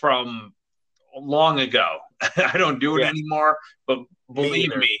from long ago. I don't do it anymore, but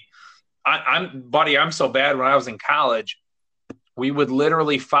believe me, I'm so bad. When I was in college, we would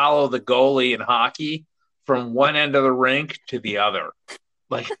literally follow the goalie in hockey from one end of the rink to the other.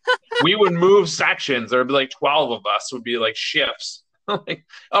 Like, we would move sections. There'd be like 12 of us. Would be like shifts. Like,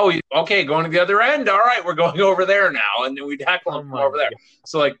 oh, okay, going to the other end. All right, we're going over there now, and then we'd heckle them from over there.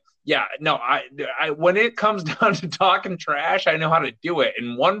 So, like, yeah, no, I when it comes down to talking trash, I know how to do it.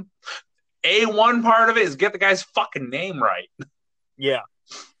 And one part of it is get the guy's fucking name right. Yeah.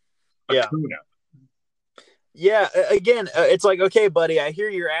 Acuna. Yeah. Again, it's like, okay, buddy, I hear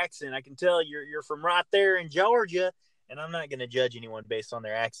your accent. I can tell you're from right there in Georgia, and I'm not going to judge anyone based on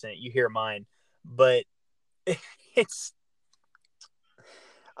their accent. You hear mine, but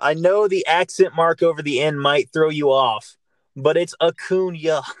I know the accent mark over the end might throw you off, but it's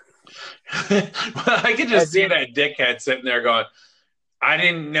Acuna. I could just see that dickhead sitting there going, I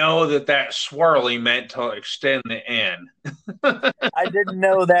didn't know that swirly meant to extend the N. I didn't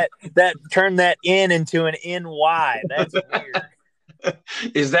know that turned that N into an NY. That's weird.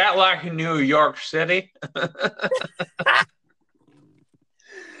 Is that like New York City?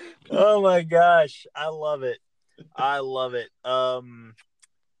 Oh my gosh. I love it.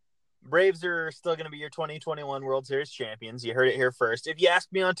 Braves are still going to be your 2021 World Series champions. You heard it here first. If you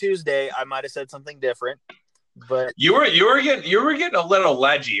asked me on Tuesday, I might have said something different. But you were getting a little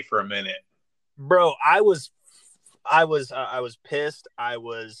ledgy for a minute, bro. I was pissed. I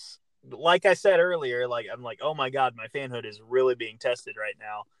was, like I said earlier, like I'm like, oh my god, my fanhood is really being tested right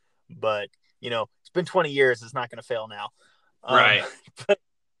now. But it's been 20 years. It's not going to fail now, right? But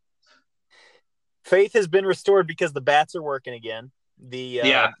faith has been restored because the bats are working again. The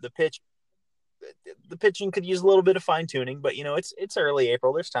pitching could use a little bit of fine tuning, but it's early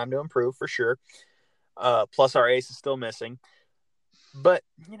April. There's time to improve for sure. Plus our ace is still missing, but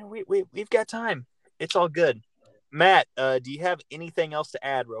we've got time. It's all good. Matt, do you have anything else to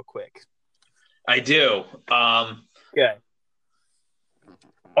add real quick? I do. Okay.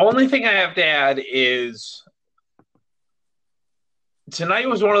 Only thing I have to add is tonight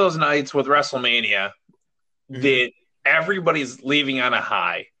was one of those nights with WrestleMania Mm-hmm. that everybody's leaving on a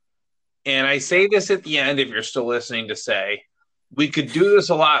high. And I say this at the end, if you're still listening, to say we could do this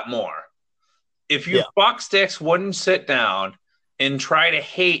a lot more. If you Yeah. fuck sticks wouldn't sit down and try to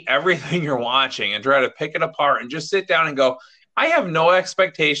hate everything you're watching and try to pick it apart and just sit down and go, I have no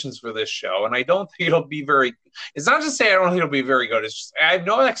expectations for this show, and I don't think it'll be very. It's not to say I don't think it'll be very good. It's just I have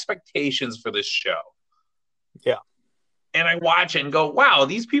no expectations for this show. Yeah. And I watch it and go, wow,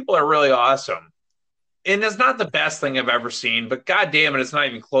 these people are really awesome. And it's not the best thing I've ever seen, but god damn it, it's not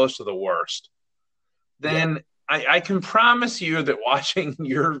even close to the worst. Then I can promise you that watching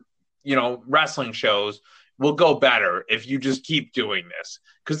your, wrestling shows will go better if you just keep doing this.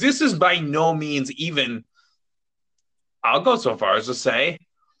 Because this is by no means even, I'll go so far as to say,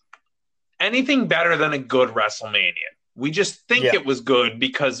 anything better than a good WrestleMania. We just think it was good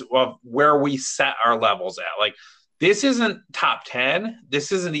because of where we set our levels at. Like, this isn't top 10.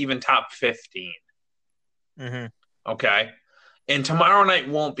 This isn't even top 15. Mm-hmm. Okay. And tomorrow night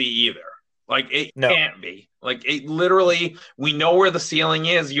won't be either. Like, it can't be. Like, it literally, we know where the ceiling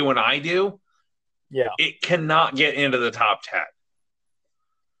is, you and I do. Yeah. It cannot get into the top 10.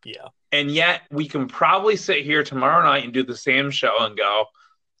 Yeah. And yet, we can probably sit here tomorrow night and do the same show and go,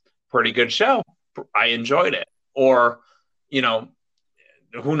 pretty good show. I enjoyed it. Or,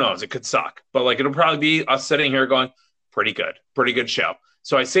 who knows? It could suck. But, like, it'll probably be us sitting here going, pretty good show.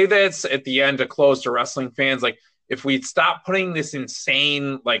 So I say that at the end to close to wrestling fans. Like, if we stop putting this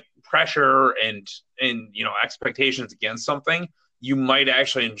insane, like, pressure and expectations against something, you might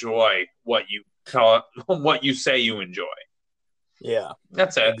actually enjoy what you say you enjoy. Yeah.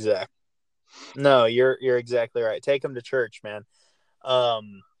 That's it. Exactly. No, you're exactly right. Take them to church, man. Oh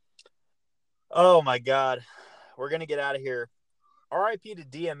my God. We're going to get out of here. RIP to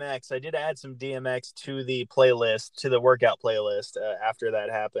DMX. I did add some DMX to the playlist, to the workout playlist after that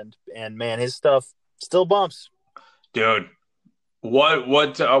happened. And man, his stuff still bumps. Dude, what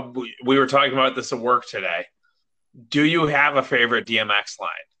we were talking about this at work today. Do you have a favorite DMX line?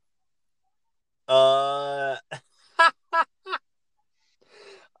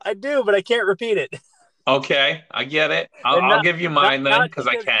 I do, but I can't repeat it. Okay, I get it. I'll give you mine then because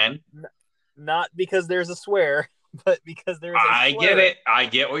I can. Not because there's a swear, but because there's I get it. I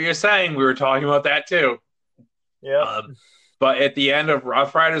get what you're saying. We were talking about that too. Yeah. But at the end of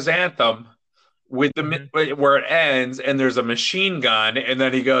Rough Riders Anthem, with the where it ends and there's a machine gun, and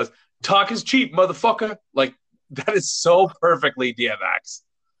then he goes, "Talk is cheap, motherfucker!" Like, that is so perfectly DMX.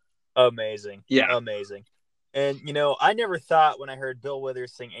 Amazing. Yeah. Amazing. And, I never thought when I heard Bill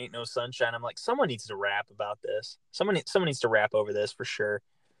Withers sing Ain't No Sunshine, I'm like, someone needs to rap about this. Someone needs to rap over this for sure.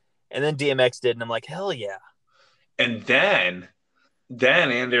 And then DMX did, and I'm like, hell yeah. And then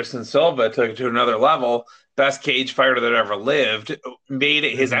Anderson Silva took it to another level. Best cage fighter that ever lived, made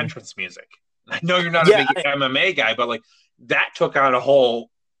it his entrance music. I know you're not a big MMA guy, but like that took on a whole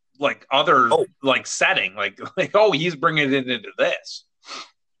like other like setting. Like he's bringing it into this.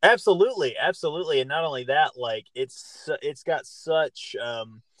 Absolutely, and not only that, like it's got such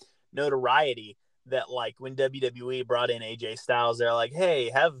notoriety that like when WWE brought in AJ Styles, they're like, hey,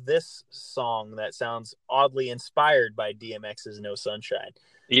 have this song that sounds oddly inspired by DMX's No Sunshine.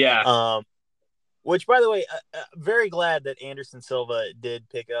 Yeah. Which, by the way, very glad that Anderson Silva did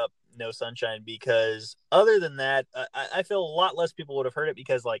pick up No Sunshine, because other than that, I feel a lot less people would have heard it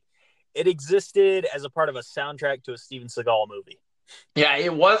because like it existed as a part of a soundtrack to a Steven Seagal movie. Yeah,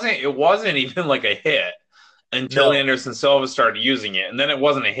 it wasn't even like a hit until Anderson Silva started using it, and then it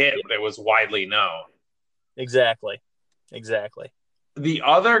wasn't a hit, but it was widely known. Exactly. The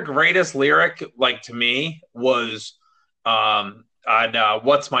other greatest lyric, like to me, was on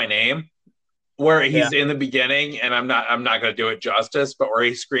 "What's My Name," where he's in the beginning, and I'm not going to do it justice, but where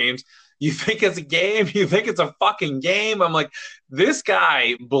he screams, "You think it's a game? You think it's a fucking game?" I'm like, this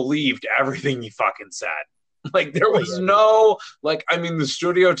guy believed everything he fucking said. Like, there was no, like, I'm in the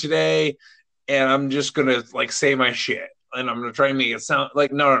studio today and I'm just going to, like, say my shit. And I'm going to try and make it sound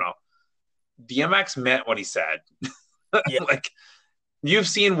like, no. DMX meant what he said. Like, you've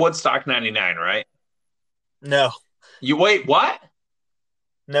seen Woodstock 99, right? No. You wait, what?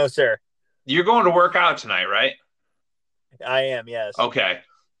 No, sir. You're going to work out tonight, right? I am, yes. Okay.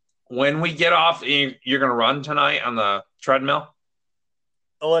 When we get off, you're going to run tonight on the treadmill?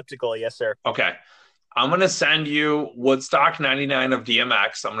 Elliptical, yes, sir. Okay. I'm going to send you Woodstock 99 of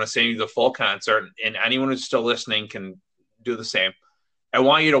DMX. I'm going to send you the full concert, and anyone who's still listening can do the same. I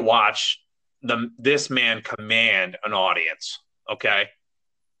want you to watch this man command an audience, okay?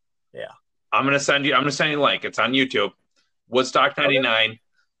 Yeah. I'm gonna send you a link. It's on YouTube. Woodstock '99,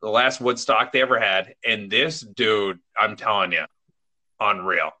 the last Woodstock they ever had, and this dude, I'm telling you,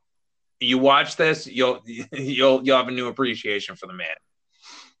 unreal. You watch this, you'll have a new appreciation for the man.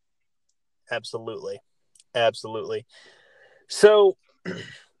 Absolutely. So,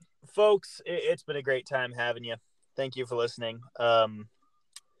 folks, it's been a great time having you. Thank you for listening.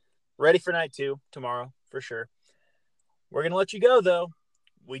 Ready for night 2 tomorrow for sure. We're gonna let you go though.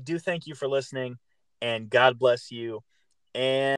 We do thank you for listening, and God bless you. And